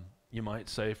 You might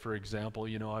say, for example,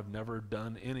 I've never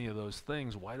done any of those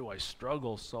things. Why do I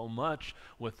struggle so much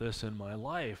with this in my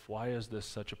life? Why is this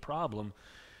such a problem?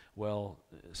 Well,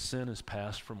 sin is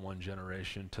passed from one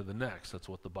generation to the next. That's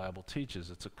what the Bible teaches.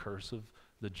 It's a curse of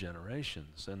the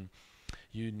generations. And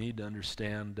you need to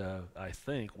understand, I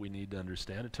think we need to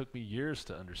understand, it took me years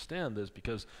to understand this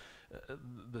because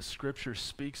the Scripture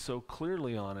speaks so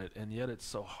clearly on it, and yet it's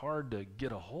so hard to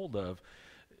get a hold of.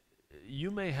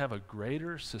 You may have a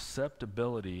greater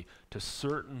susceptibility to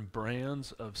certain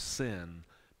brands of sin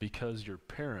because your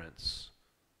parents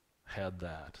had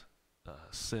that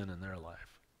sin in their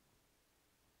life.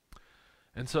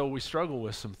 And so we struggle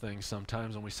with some things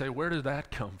sometimes, and we say, where did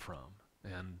that come from?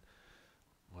 And,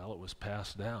 well, it was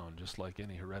passed down, just like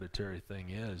any hereditary thing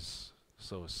is,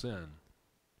 so is sin.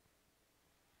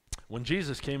 When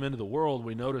Jesus came into the world,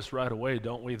 we notice right away,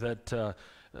 don't we, that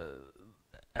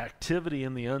activity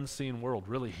in the unseen world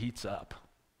really heats up.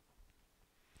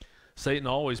 Satan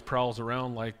always prowls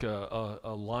around like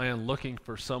a lion looking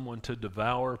for someone to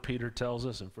devour, Peter tells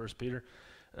us in 1 Peter.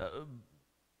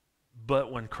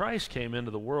 But when Christ came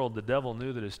into the world, the devil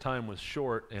knew that his time was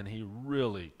short, and he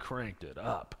really cranked it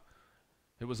up.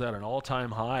 It was at an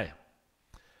all-time high.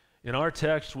 In our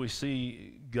text, we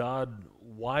see God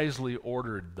wisely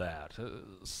ordered that.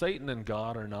 Satan and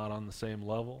God are not on the same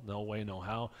level. No way, no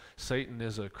how. Satan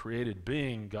is a created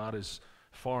being. God is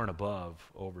far and above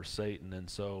over Satan, and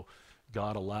so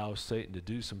God allows Satan to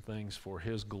do some things for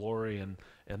his glory, and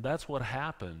that's what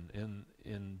happened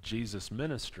in Jesus'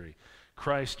 ministry.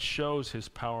 Christ shows his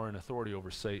power and authority over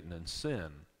Satan and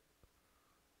sin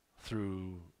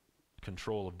through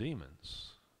control of demons.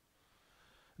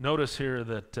 Notice here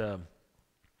that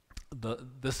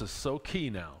this is so key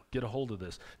now. Get a hold of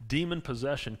this. Demon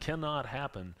possession cannot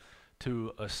happen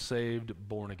to a saved,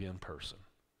 born-again person.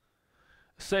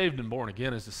 Saved and born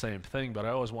again is the same thing, but I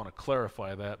always want to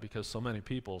clarify that because so many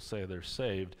people say they're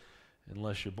saved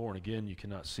Unless you're born again, you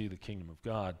cannot see the kingdom of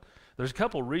God. There's a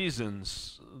couple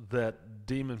reasons that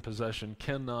demon possession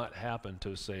cannot happen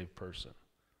to a saved person.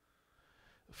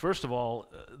 First of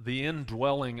all, the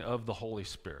indwelling of the Holy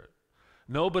Spirit.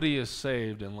 Nobody is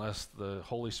saved unless the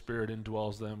Holy Spirit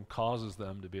indwells them, causes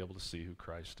them to be able to see who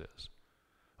Christ is,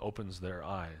 opens their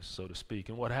eyes, so to speak.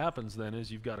 And what happens then is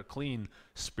you've got a clean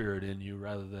spirit in you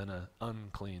rather than an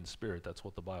unclean spirit. That's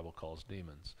what the Bible calls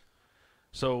demons.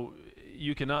 So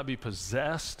you cannot be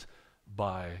possessed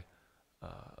by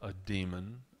a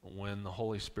demon when the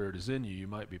Holy Spirit is in you. You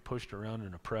might be pushed around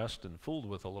and oppressed and fooled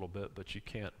with a little bit, but you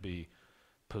can't be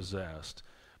possessed.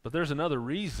 But there's another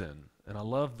reason, and I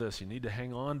love this. You need to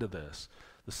hang on to this.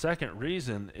 The second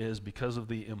reason is because of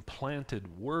the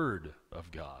implanted Word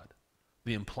of God.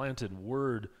 The implanted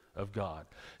Word of God.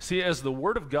 See, as the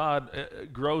Word of God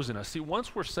grows in us, see,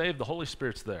 once we're saved, the Holy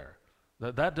Spirit's there.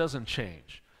 That doesn't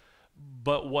change.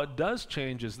 But what does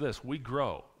change is this: we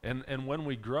grow. And when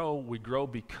we grow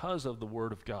because of the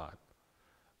Word of God.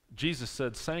 Jesus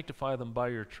said, sanctify them by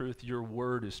your truth. Your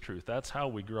word is truth. That's how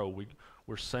we grow.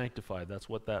 We're sanctified. That's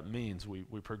what that means. We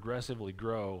progressively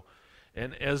grow.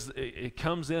 And as it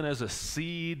comes in as a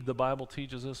seed, the Bible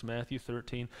teaches us, Matthew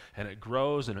 13, and it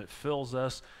grows and it fills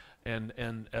us. And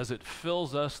as it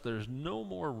fills us, there's no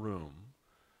more room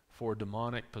for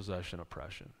demonic possession,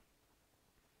 oppression.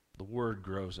 The word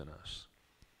grows in us.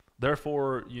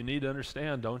 Therefore, you need to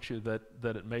understand, don't you,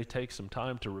 that it may take some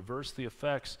time to reverse the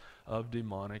effects of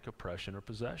demonic oppression or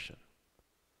possession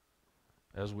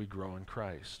as we grow in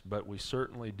Christ. But we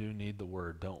certainly do need the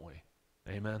Word, don't we?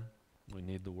 Amen? We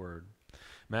need the Word.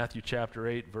 Matthew chapter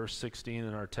 8, verse 16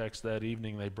 in our text, that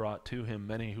evening they brought to him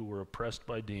many who were oppressed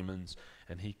by demons,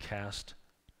 and he cast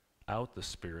out the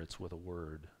spirits with a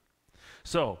word.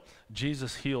 So,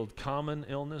 Jesus healed common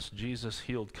illness. Jesus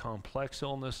healed complex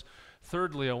illness.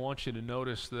 Thirdly, I want you to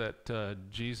notice that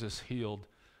Jesus healed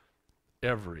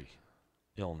every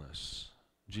illness.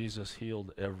 Jesus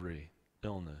healed every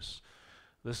illness.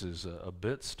 This is a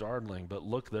bit startling, but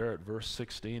look there at verse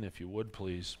 16, if you would,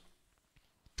 please.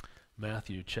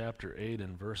 Matthew chapter 8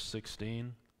 and verse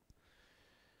 16.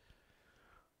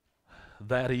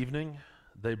 That evening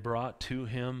they brought to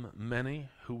him many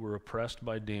who were oppressed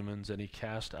by demons, and he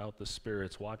cast out the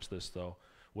spirits, watch this though,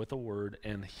 with a word,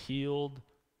 and healed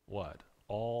what?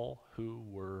 All who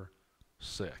were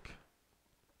sick.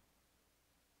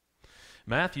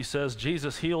 Matthew says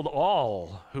Jesus healed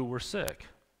all who were sick.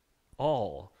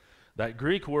 All. That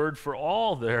Greek word for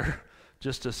all there,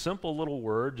 just a simple little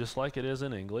word, just like it is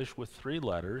in English, with 3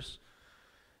 letters,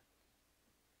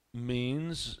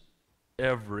 means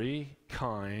every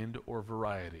kind or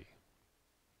variety.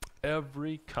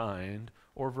 Every kind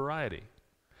or variety.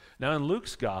 Now in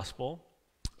Luke's gospel,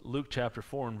 Luke chapter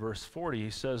 4 and verse 40, he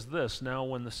says this, now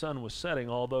when the sun was setting,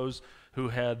 all those who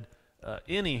had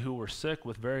any who were sick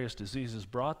with various diseases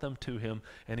brought them to him,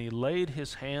 and he laid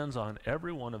his hands on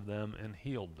every one of them and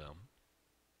healed them.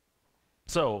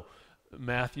 So,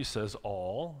 Matthew says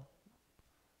all,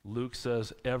 Luke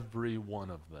says every one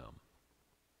of them.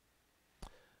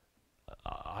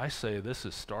 I say this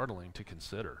is startling to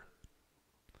consider.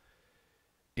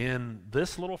 In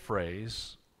this little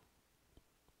phrase,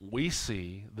 we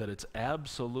see that it's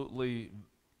absolutely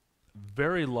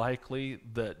very likely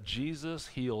that Jesus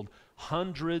healed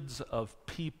hundreds of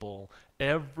people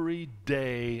every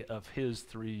day of his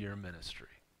 3-year ministry.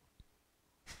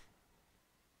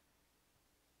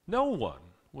 No one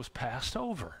was passed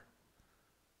over.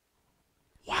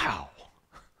 Wow.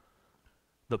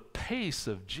 The pace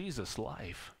of Jesus'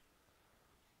 life.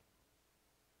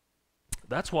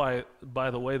 That's why,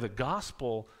 by the way, the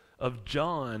Gospel of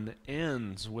John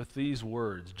ends with these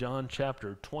words. John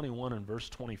chapter 21 and verse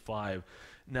 25.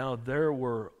 Now there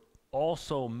were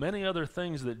also many other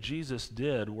things that Jesus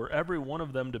did, were every one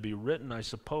of them to be written, I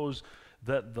suppose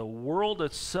that the world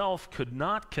itself could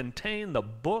not contain the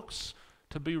books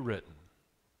to be written.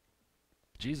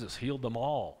 Jesus healed them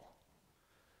all.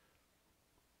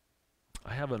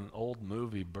 I have an old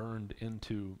movie burned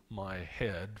into my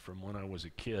head from when I was a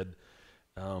kid.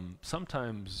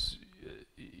 Sometimes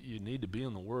you need to be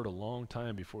in the Word a long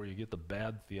time before you get the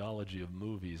bad theology of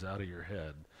movies out of your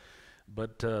head.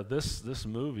 But this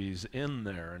movie's in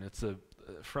there, and it's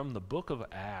from the book of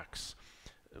Acts,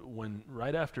 when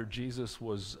right after Jesus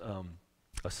was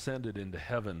ascended into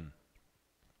heaven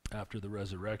after the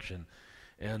resurrection,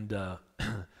 and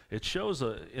it shows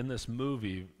in this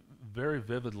movie very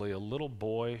vividly a little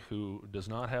boy who does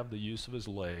not have the use of his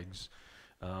legs.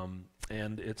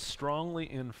 And it's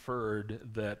strongly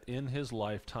inferred that in his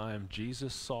lifetime,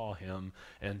 Jesus saw him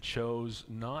and chose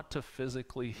not to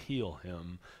physically heal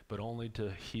him, but only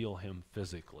to heal him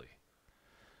physically.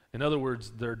 In other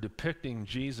words, they're depicting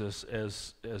Jesus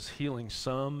as healing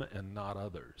some and not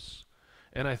others.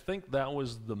 And I think that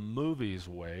was the movie's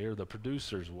way, or the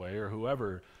producer's way, or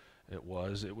whoever it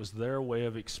was. It was their way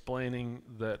of explaining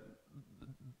that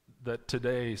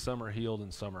today some are healed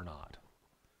and some are not.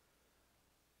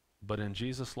 But in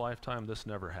Jesus' lifetime, this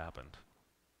never happened.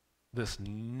 This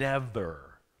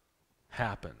never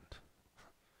happened.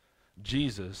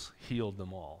 Jesus healed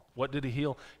them all. What did he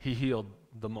heal? He healed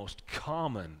the most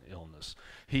common illness.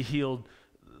 He healed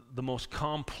the most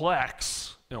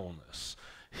complex illness.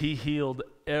 He healed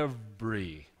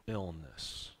every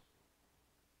illness.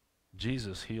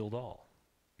 Jesus healed all.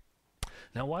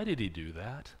 Now, why did he do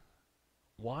that?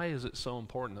 Why is it so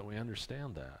important that we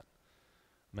understand that?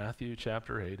 Matthew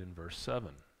chapter 8 and verse 7.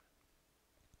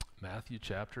 Matthew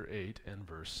chapter 8 and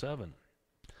verse 7.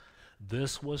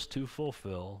 This was to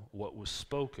fulfill what was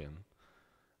spoken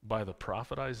by the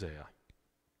prophet Isaiah.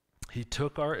 He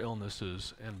took our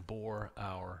illnesses and bore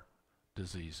our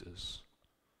diseases.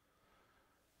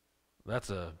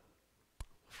 That's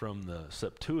from the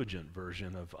Septuagint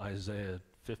version of Isaiah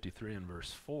 53 and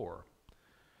verse 4.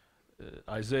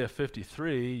 Isaiah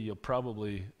 53, you'll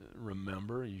probably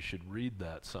remember, you should read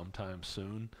that sometime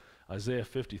soon. Isaiah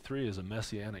 53 is a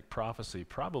messianic prophecy,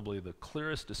 probably the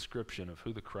clearest description of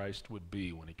who the Christ would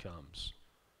be when he comes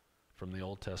from the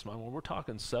Old Testament. When we're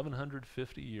talking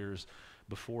 750 years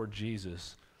before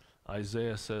Jesus,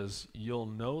 Isaiah says, you'll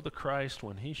know the Christ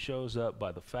when he shows up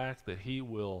by the fact that he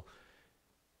will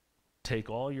take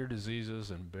all your diseases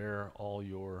and bear all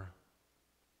your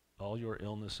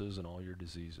illnesses and all your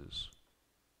diseases.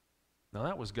 Now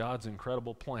that was God's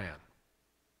incredible plan.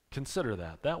 Consider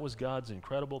that. That was God's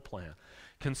incredible plan.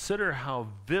 Consider how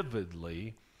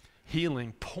vividly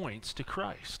healing points to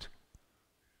Christ.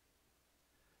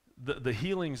 The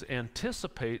healings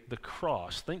anticipate the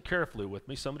cross. Think carefully with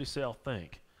me. Somebody say, I'll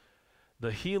think.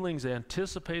 The healings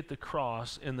anticipate the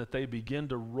cross in that they begin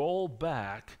to roll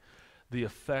back the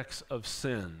effects of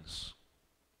sins.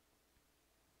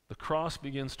 The cross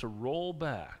begins to roll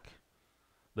back.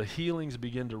 The healings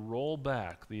begin to roll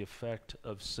back the effect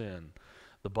of sin.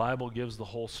 The Bible gives the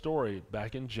whole story.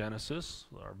 Back in Genesis,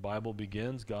 our Bible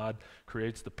begins, God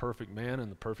creates the perfect man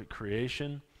and the perfect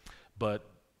creation. But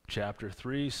chapter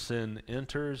 3, sin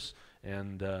enters,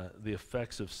 and the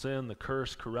effects of sin, the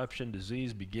curse, corruption,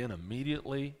 disease begin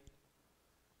immediately.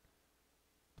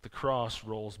 The cross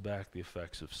rolls back the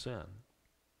effects of sin.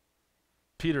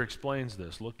 Peter explains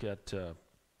this. Look at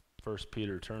 1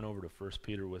 Peter. Turn over to 1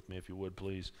 Peter with me, if you would,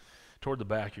 please. Toward the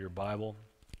back of your Bible.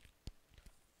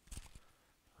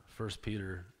 1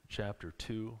 Peter chapter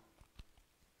 2.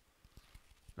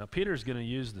 Now, Peter's going to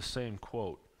use the same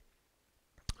quote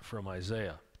from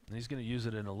Isaiah, and he's going to use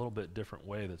it in a little bit different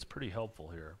way that's pretty helpful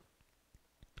here.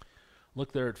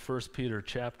 Look there at 1 Peter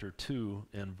chapter 2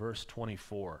 and verse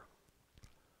 24.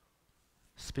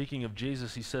 Speaking of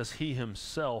Jesus, he says, he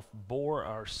himself bore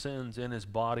our sins in his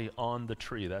body on the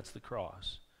tree, that's the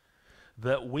cross,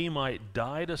 that we might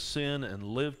die to sin and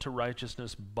live to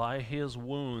righteousness. By his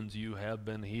wounds you have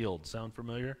been healed. Sound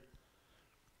familiar?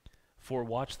 For,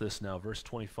 watch this now, verse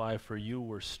 25, for you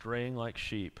were straying like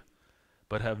sheep,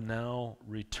 but have now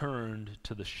returned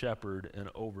to the shepherd and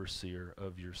overseer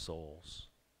of your souls.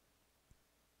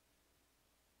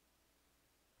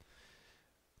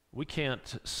 We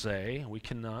cannot say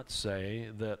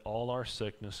that all our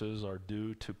sicknesses are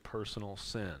due to personal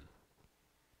sin.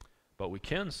 But we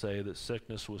can say that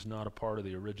sickness was not a part of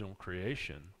the original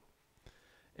creation,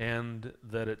 and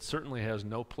that it certainly has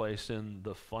no place in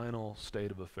the final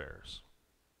state of affairs.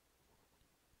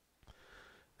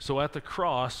 So at the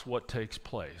cross, what takes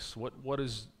place? What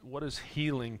is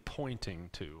healing pointing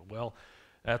to? Well,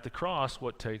 at the cross,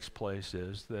 what takes place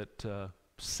is that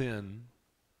sin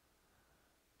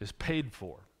is paid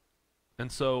for.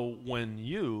 And so when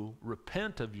you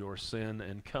repent of your sin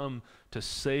and come to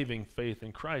saving faith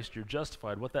in Christ, you're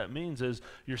justified. What that means is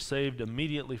you're saved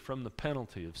immediately from the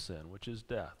penalty of sin, which is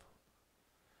death.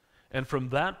 And from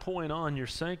that point on, you're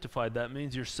sanctified. That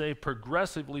means you're saved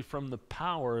progressively from the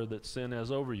power that sin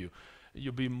has over you.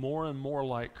 You'll be more and more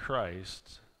like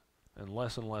Christ and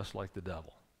less like the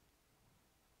devil.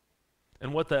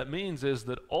 And what that means is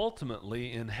that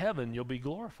ultimately in heaven you'll be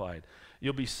glorified.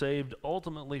 You'll be saved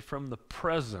ultimately from the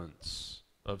presence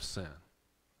of sin.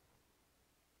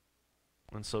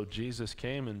 And so Jesus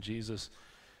came and Jesus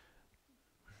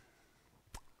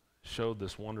showed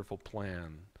this wonderful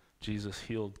plan. Jesus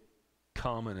healed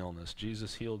common illness.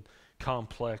 Jesus healed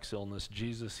complex illness.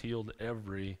 Jesus healed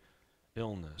every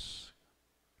illness.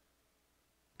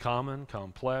 Common,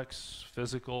 complex,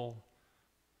 physical,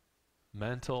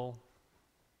 mental.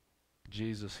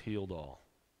 Jesus healed all.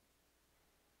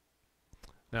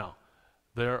 Now,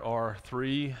 there are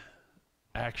 3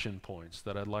 action points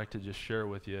that I'd like to just share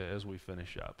with you as we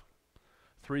finish up.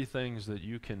 3 things that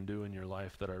you can do in your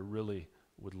life that I really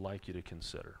would like you to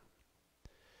consider.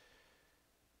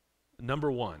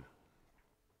 Number 1,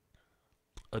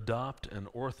 adopt an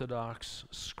orthodox,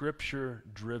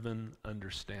 scripture-driven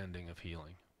understanding of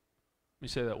healing. Let me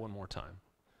say that one more time.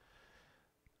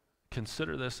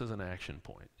 Consider this as an action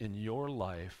point. In your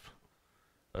life,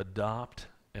 adopt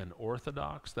an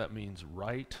orthodox, that means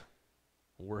right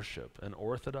worship, an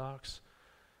orthodox,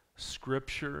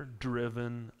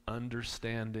 scripture-driven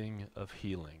understanding of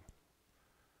healing.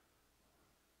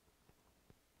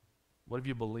 What have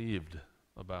you believed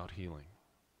about healing?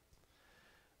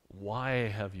 Why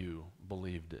have you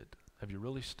believed it? Have you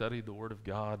really studied the Word of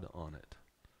God on it?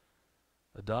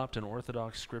 Adopt an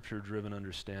orthodox, scripture-driven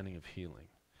understanding of healing.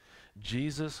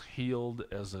 Jesus healed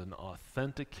as an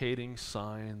authenticating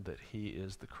sign that he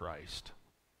is the Christ.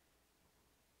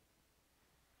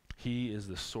 He is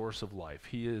the source of life.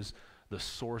 He is the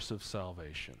source of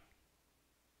salvation.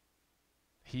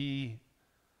 He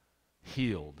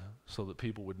healed so that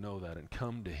people would know that and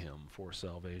come to him for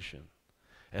salvation.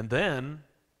 And then,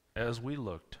 as we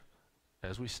looked,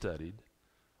 as we studied,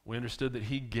 we understood that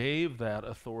he gave that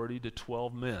authority to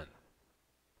 12 men,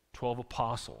 12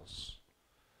 apostles,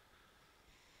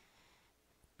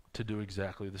 to do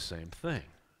exactly the same thing,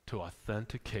 to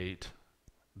authenticate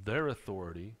their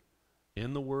authority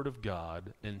in the Word of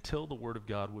God until the Word of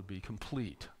God would be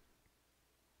complete.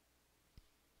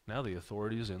 Now the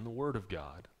authority is in the Word of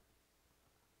God,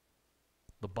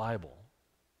 the Bible.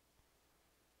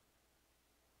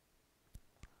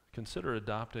 Consider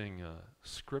adopting a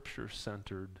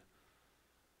scripture-centered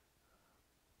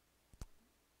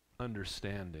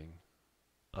understanding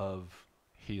of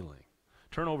healing.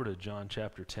 Turn over to John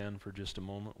chapter 10 for just a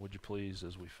moment, would you please,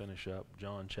 as we finish up.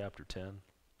 John chapter 10.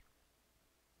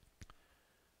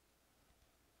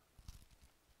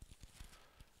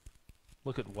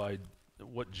 Look at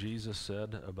what Jesus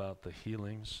said about the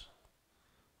healings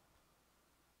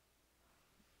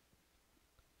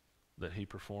that he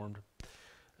performed.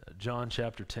 John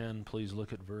chapter 10, please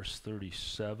look at verse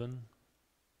 37.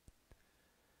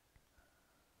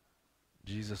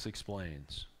 Jesus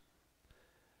explains,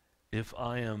 "If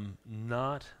I am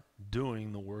not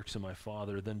doing the works of my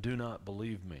Father, then do not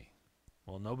believe me."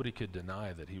 Well, nobody could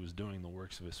deny that he was doing the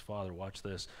works of his Father. Watch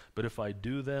this. "But if I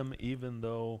do them, even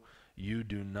though you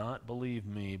do not believe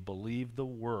me, believe the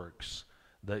works,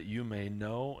 that you may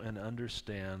know and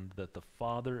understand that the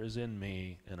Father is in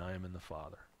me and I am in the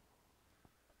Father."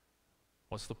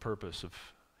 What's the purpose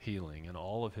of healing and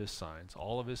all of his signs?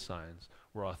 All of his signs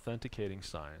were authenticating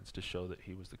signs to show that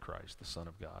he was the Christ, the Son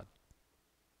of God.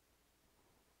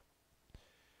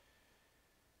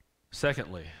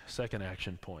 Secondly, second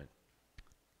action point,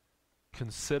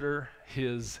 consider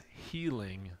his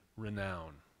healing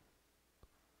renown.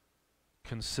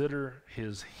 Consider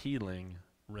his healing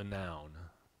renown.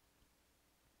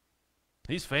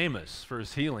 He's famous for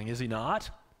his healing, is he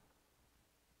not?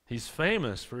 He's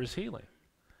famous for his healing.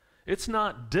 It's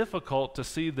not difficult to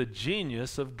see the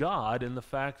genius of God in the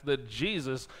fact that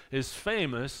Jesus is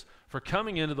famous for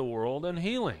coming into the world and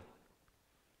healing.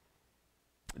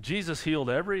 Jesus healed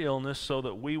every illness so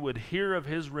that we would hear of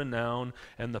his renown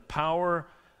and the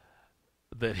power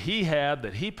that he had,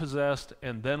 that he possessed,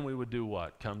 and then we would do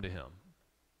what? Come to him.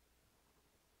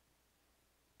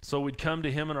 So we'd come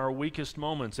to him in our weakest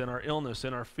moments, in our illness,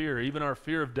 in our fear, even our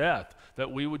fear of death,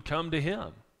 that we would come to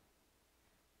him.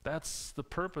 That's the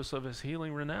purpose of his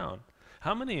healing renown.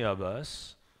 How many of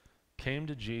us came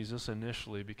to Jesus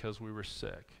initially because we were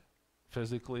sick,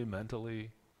 physically,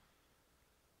 mentally?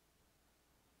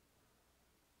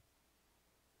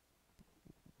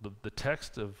 The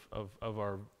text of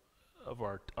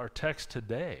our text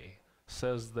today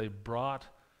says they brought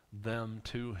them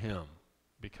to him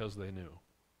because they knew.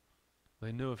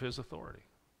 They knew of his authority.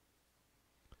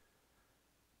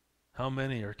 How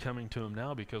many are coming to him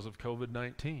now because of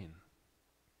COVID-19?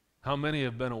 How many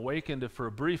have been awakened to, for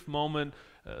a brief moment,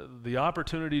 the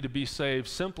opportunity to be saved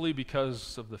simply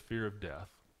because of the fear of death,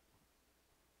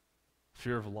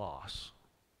 fear of loss?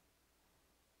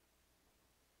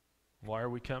 Why are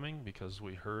we coming? Because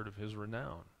we heard of his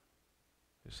renown,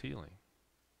 his healing.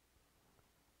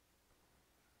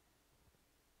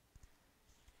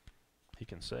 He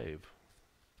can save.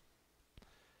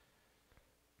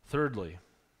 Thirdly,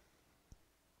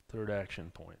 third action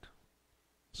point,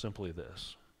 simply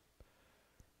this: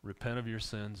 repent of your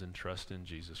sins and trust in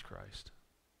Jesus Christ.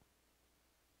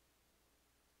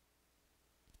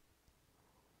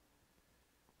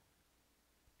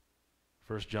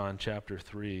 1 John chapter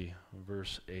 3,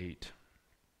 verse 8.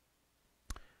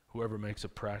 Whoever makes a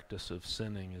practice of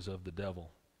sinning is of the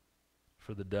devil,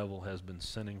 for the devil has been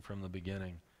sinning from the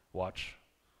beginning. Watch.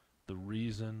 The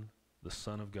reason the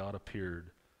Son of God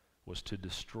appeared was to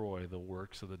destroy the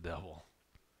works of the devil.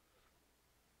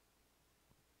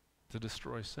 To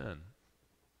destroy sin.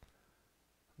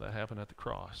 That happened at the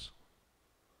cross.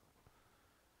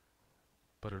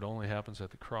 But it only happens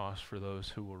at the cross for those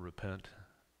who will repent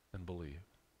and believe.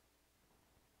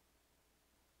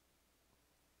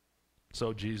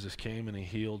 So Jesus came and he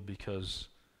healed because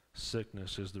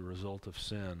sickness is the result of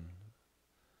sin.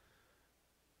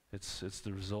 It's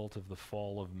the result of the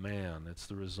fall of man. It's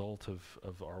the result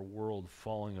of our world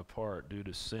falling apart due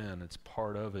to sin. It's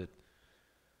part of it.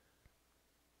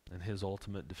 And his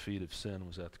ultimate defeat of sin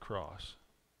was at the cross.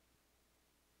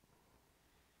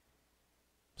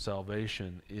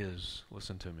 Salvation is,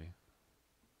 listen to me,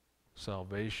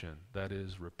 salvation, that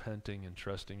is repenting and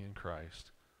trusting in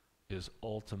Christ, is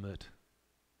ultimate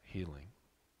healing.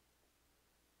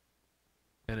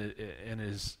 And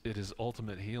it is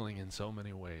ultimate healing in so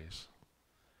many ways.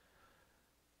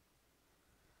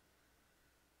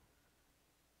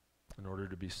 In order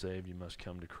to be saved, you must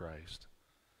come to Christ.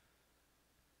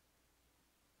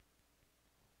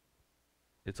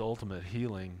 It's ultimate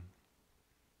healing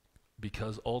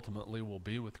because ultimately we'll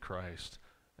be with Christ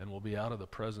and we'll be out of the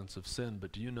presence of sin.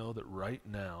 But do you know that right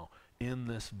now, in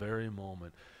this very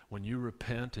moment, when you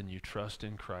repent and you trust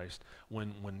in Christ,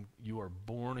 when you are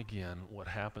born again, what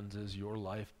happens is your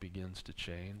life begins to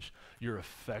change. Your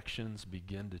affections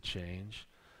begin to change.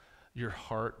 Your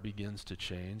heart begins to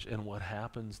change. And what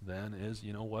happens then is,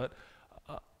 you know what?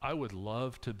 I would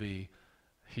love to be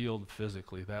healed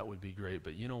physically. That would be great.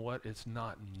 But you know what? It's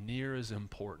not near as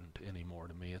important anymore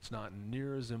to me. It's not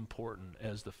near as important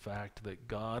as the fact that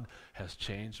God has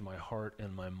changed my heart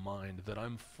and my mind, that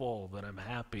I'm full, that I'm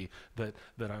happy, that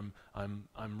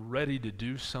I'm ready to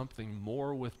do something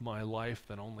more with my life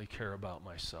than only care about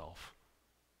myself.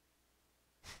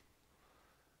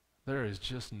 There is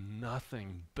just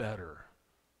nothing better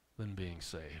than being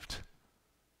saved.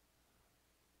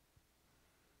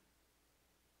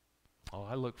 Oh,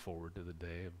 I look forward to the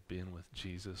day of being with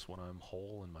Jesus when I'm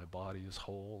whole and my body is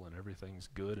whole and everything's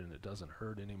good and it doesn't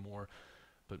hurt anymore,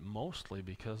 but mostly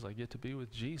because I get to be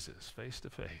with Jesus face to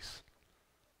face.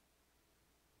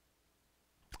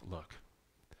 Look,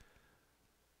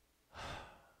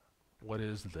 what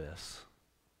is this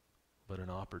but an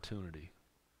opportunity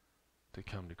to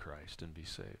come to Christ and be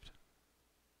saved?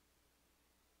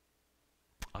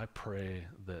 I pray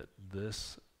that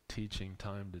this teaching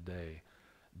time today,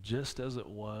 just as it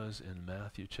was in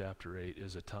Matthew chapter 8,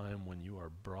 is a time when you are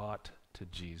brought to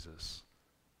Jesus,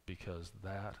 because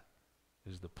that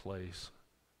is the place,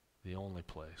 the only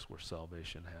place where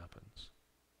salvation happens.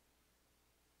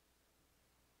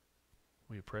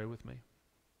 Will you pray with me?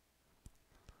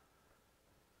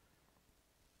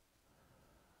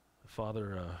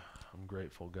 Father, I'm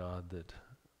grateful, God, that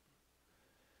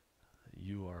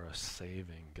you are a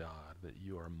saving God, that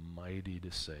you are mighty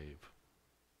to save.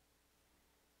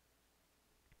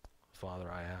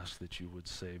 Father, I ask that you would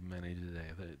save many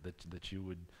today, that you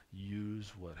would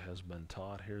use what has been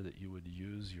taught here, that you would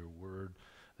use your word,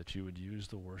 that you would use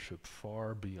the worship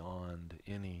far beyond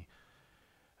any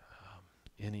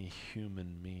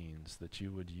human means, that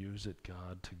you would use it,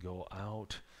 God, to go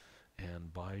out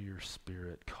and by your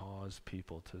Spirit cause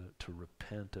people to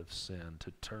repent of sin,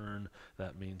 to turn.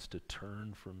 That means to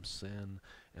turn from sin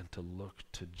and to look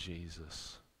to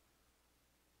Jesus.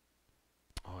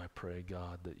 Oh, I pray,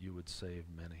 God, that you would save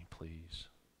many, please.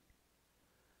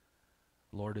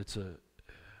 Lord,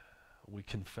 we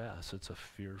confess it's a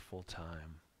fearful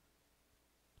time,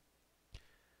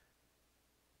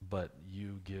 but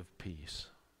you give peace.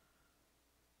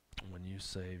 When you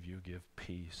save, you give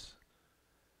peace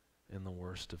in the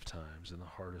worst of times, in the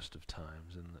hardest of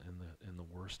times, in the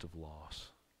worst of loss.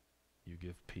 You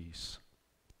give peace.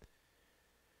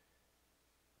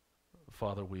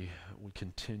 Father, we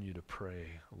continue to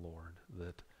pray, Lord,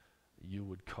 that you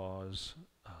would cause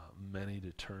many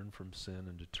to turn from sin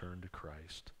and to turn to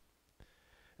Christ.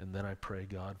 And then I pray,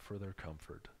 God, for their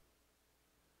comfort.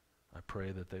 I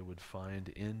pray that they would find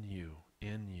in you,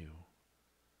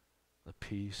 the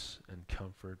peace and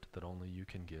comfort that only you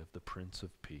can give, the Prince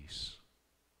of Peace.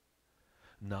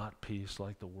 Not peace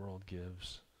like the world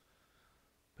gives,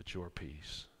 but your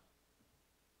peace,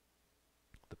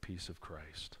 the peace of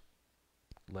Christ.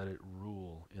 Let it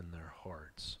rule in their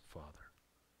hearts, Father.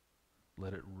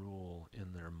 Let it rule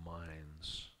in their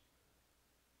minds.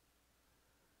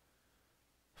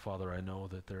 Father, I know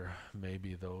that there may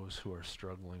be those who are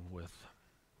struggling with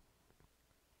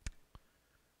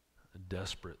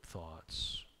desperate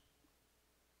thoughts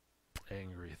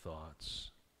angry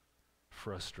thoughts,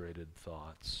 frustrated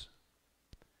thoughts.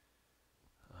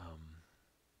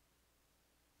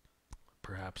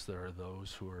 Perhaps there are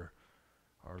those who are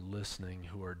listening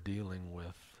who are dealing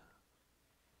with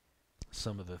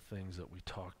some of the things that we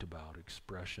talked about,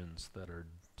 expressions that are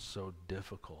so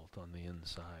difficult on the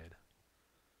inside.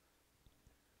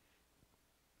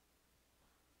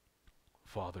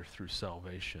 Father, through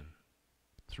salvation,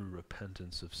 through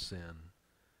repentance of sin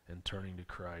and turning to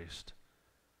Christ,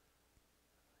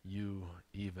 you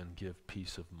even give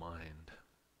peace of mind.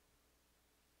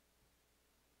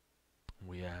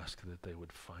 We ask that they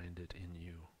would find it in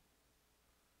you.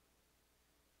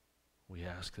 We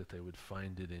ask that they would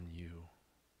find it in you,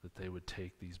 that they would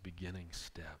take these beginning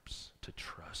steps to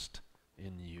trust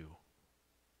in you.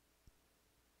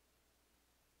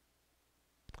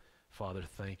 Father,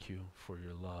 thank you for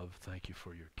your love. Thank you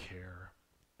for your care.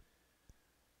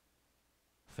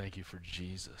 Thank you for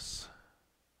Jesus,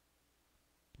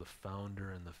 the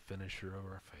founder and the finisher of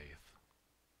our faith.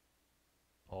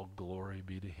 All glory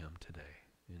be to him today.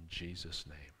 In Jesus'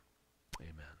 name,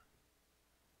 amen.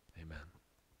 Amen.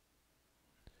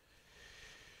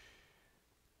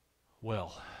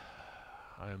 Well,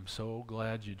 I am so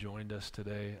glad you joined us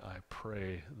today. I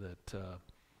pray that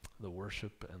the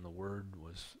worship and the word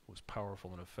was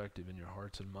powerful and effective in your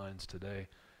hearts and minds today.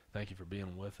 Thank you for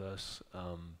being with us.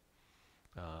 I'm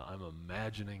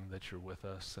imagining that you're with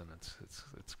us, and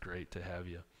it's great to have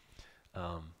you.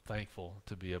 Thankful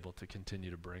to be able to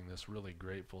continue to bring this. Really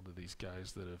grateful to these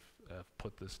guys that have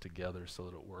put this together so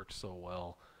that it works so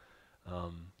well.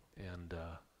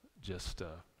 Just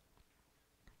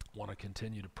want to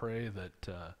continue to pray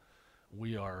that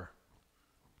we are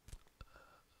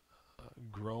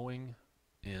growing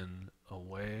in a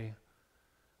way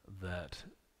that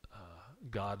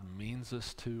God means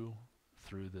us to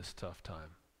through this tough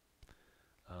time.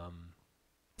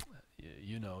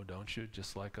 You know, don't you?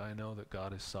 Just like I know that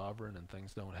God is sovereign and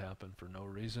things don't happen for no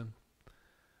reason.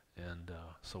 And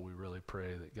so we really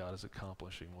pray that God is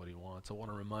accomplishing what he wants. I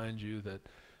want to remind you that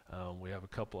we have a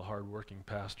couple of hardworking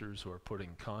pastors who are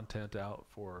putting content out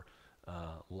for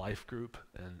life group.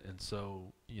 And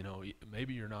so, you know,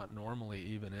 maybe you're not normally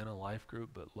even in a life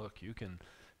group, but look, you can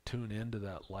tune into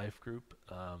that life group.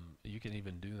 You can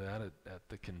even do that at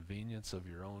the convenience of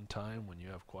your own time when you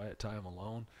have quiet time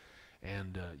alone.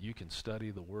 And you can study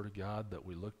the Word of God that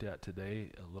we looked at today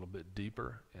a little bit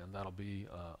deeper, and that'll be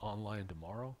online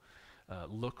tomorrow.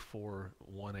 Look for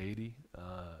 180,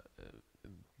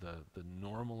 the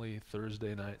normally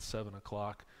Thursday night, 7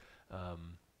 o'clock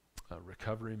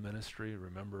recovery ministry.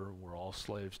 Remember, we're all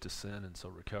slaves to sin, and so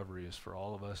recovery is for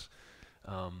all of us.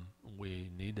 We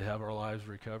need to have our lives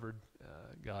recovered.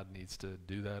 God needs to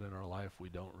do that in our life. We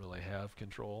don't really have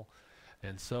control.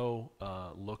 And so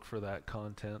look for that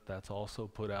content. That's also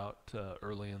put out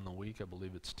early in the week. I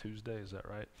believe it's Tuesday. Is that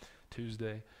right?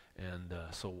 Tuesday. And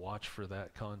so watch for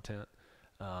that content.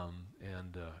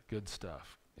 Good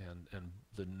stuff. And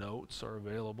the notes are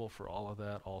available for all of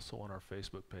that also on our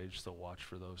Facebook page, so watch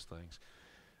for those things.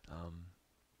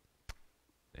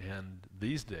 And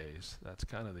these days, that's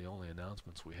kind of the only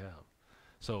announcements we have.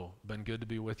 So, been good to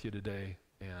be with you today,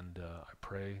 and I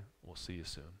pray we'll see you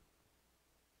soon.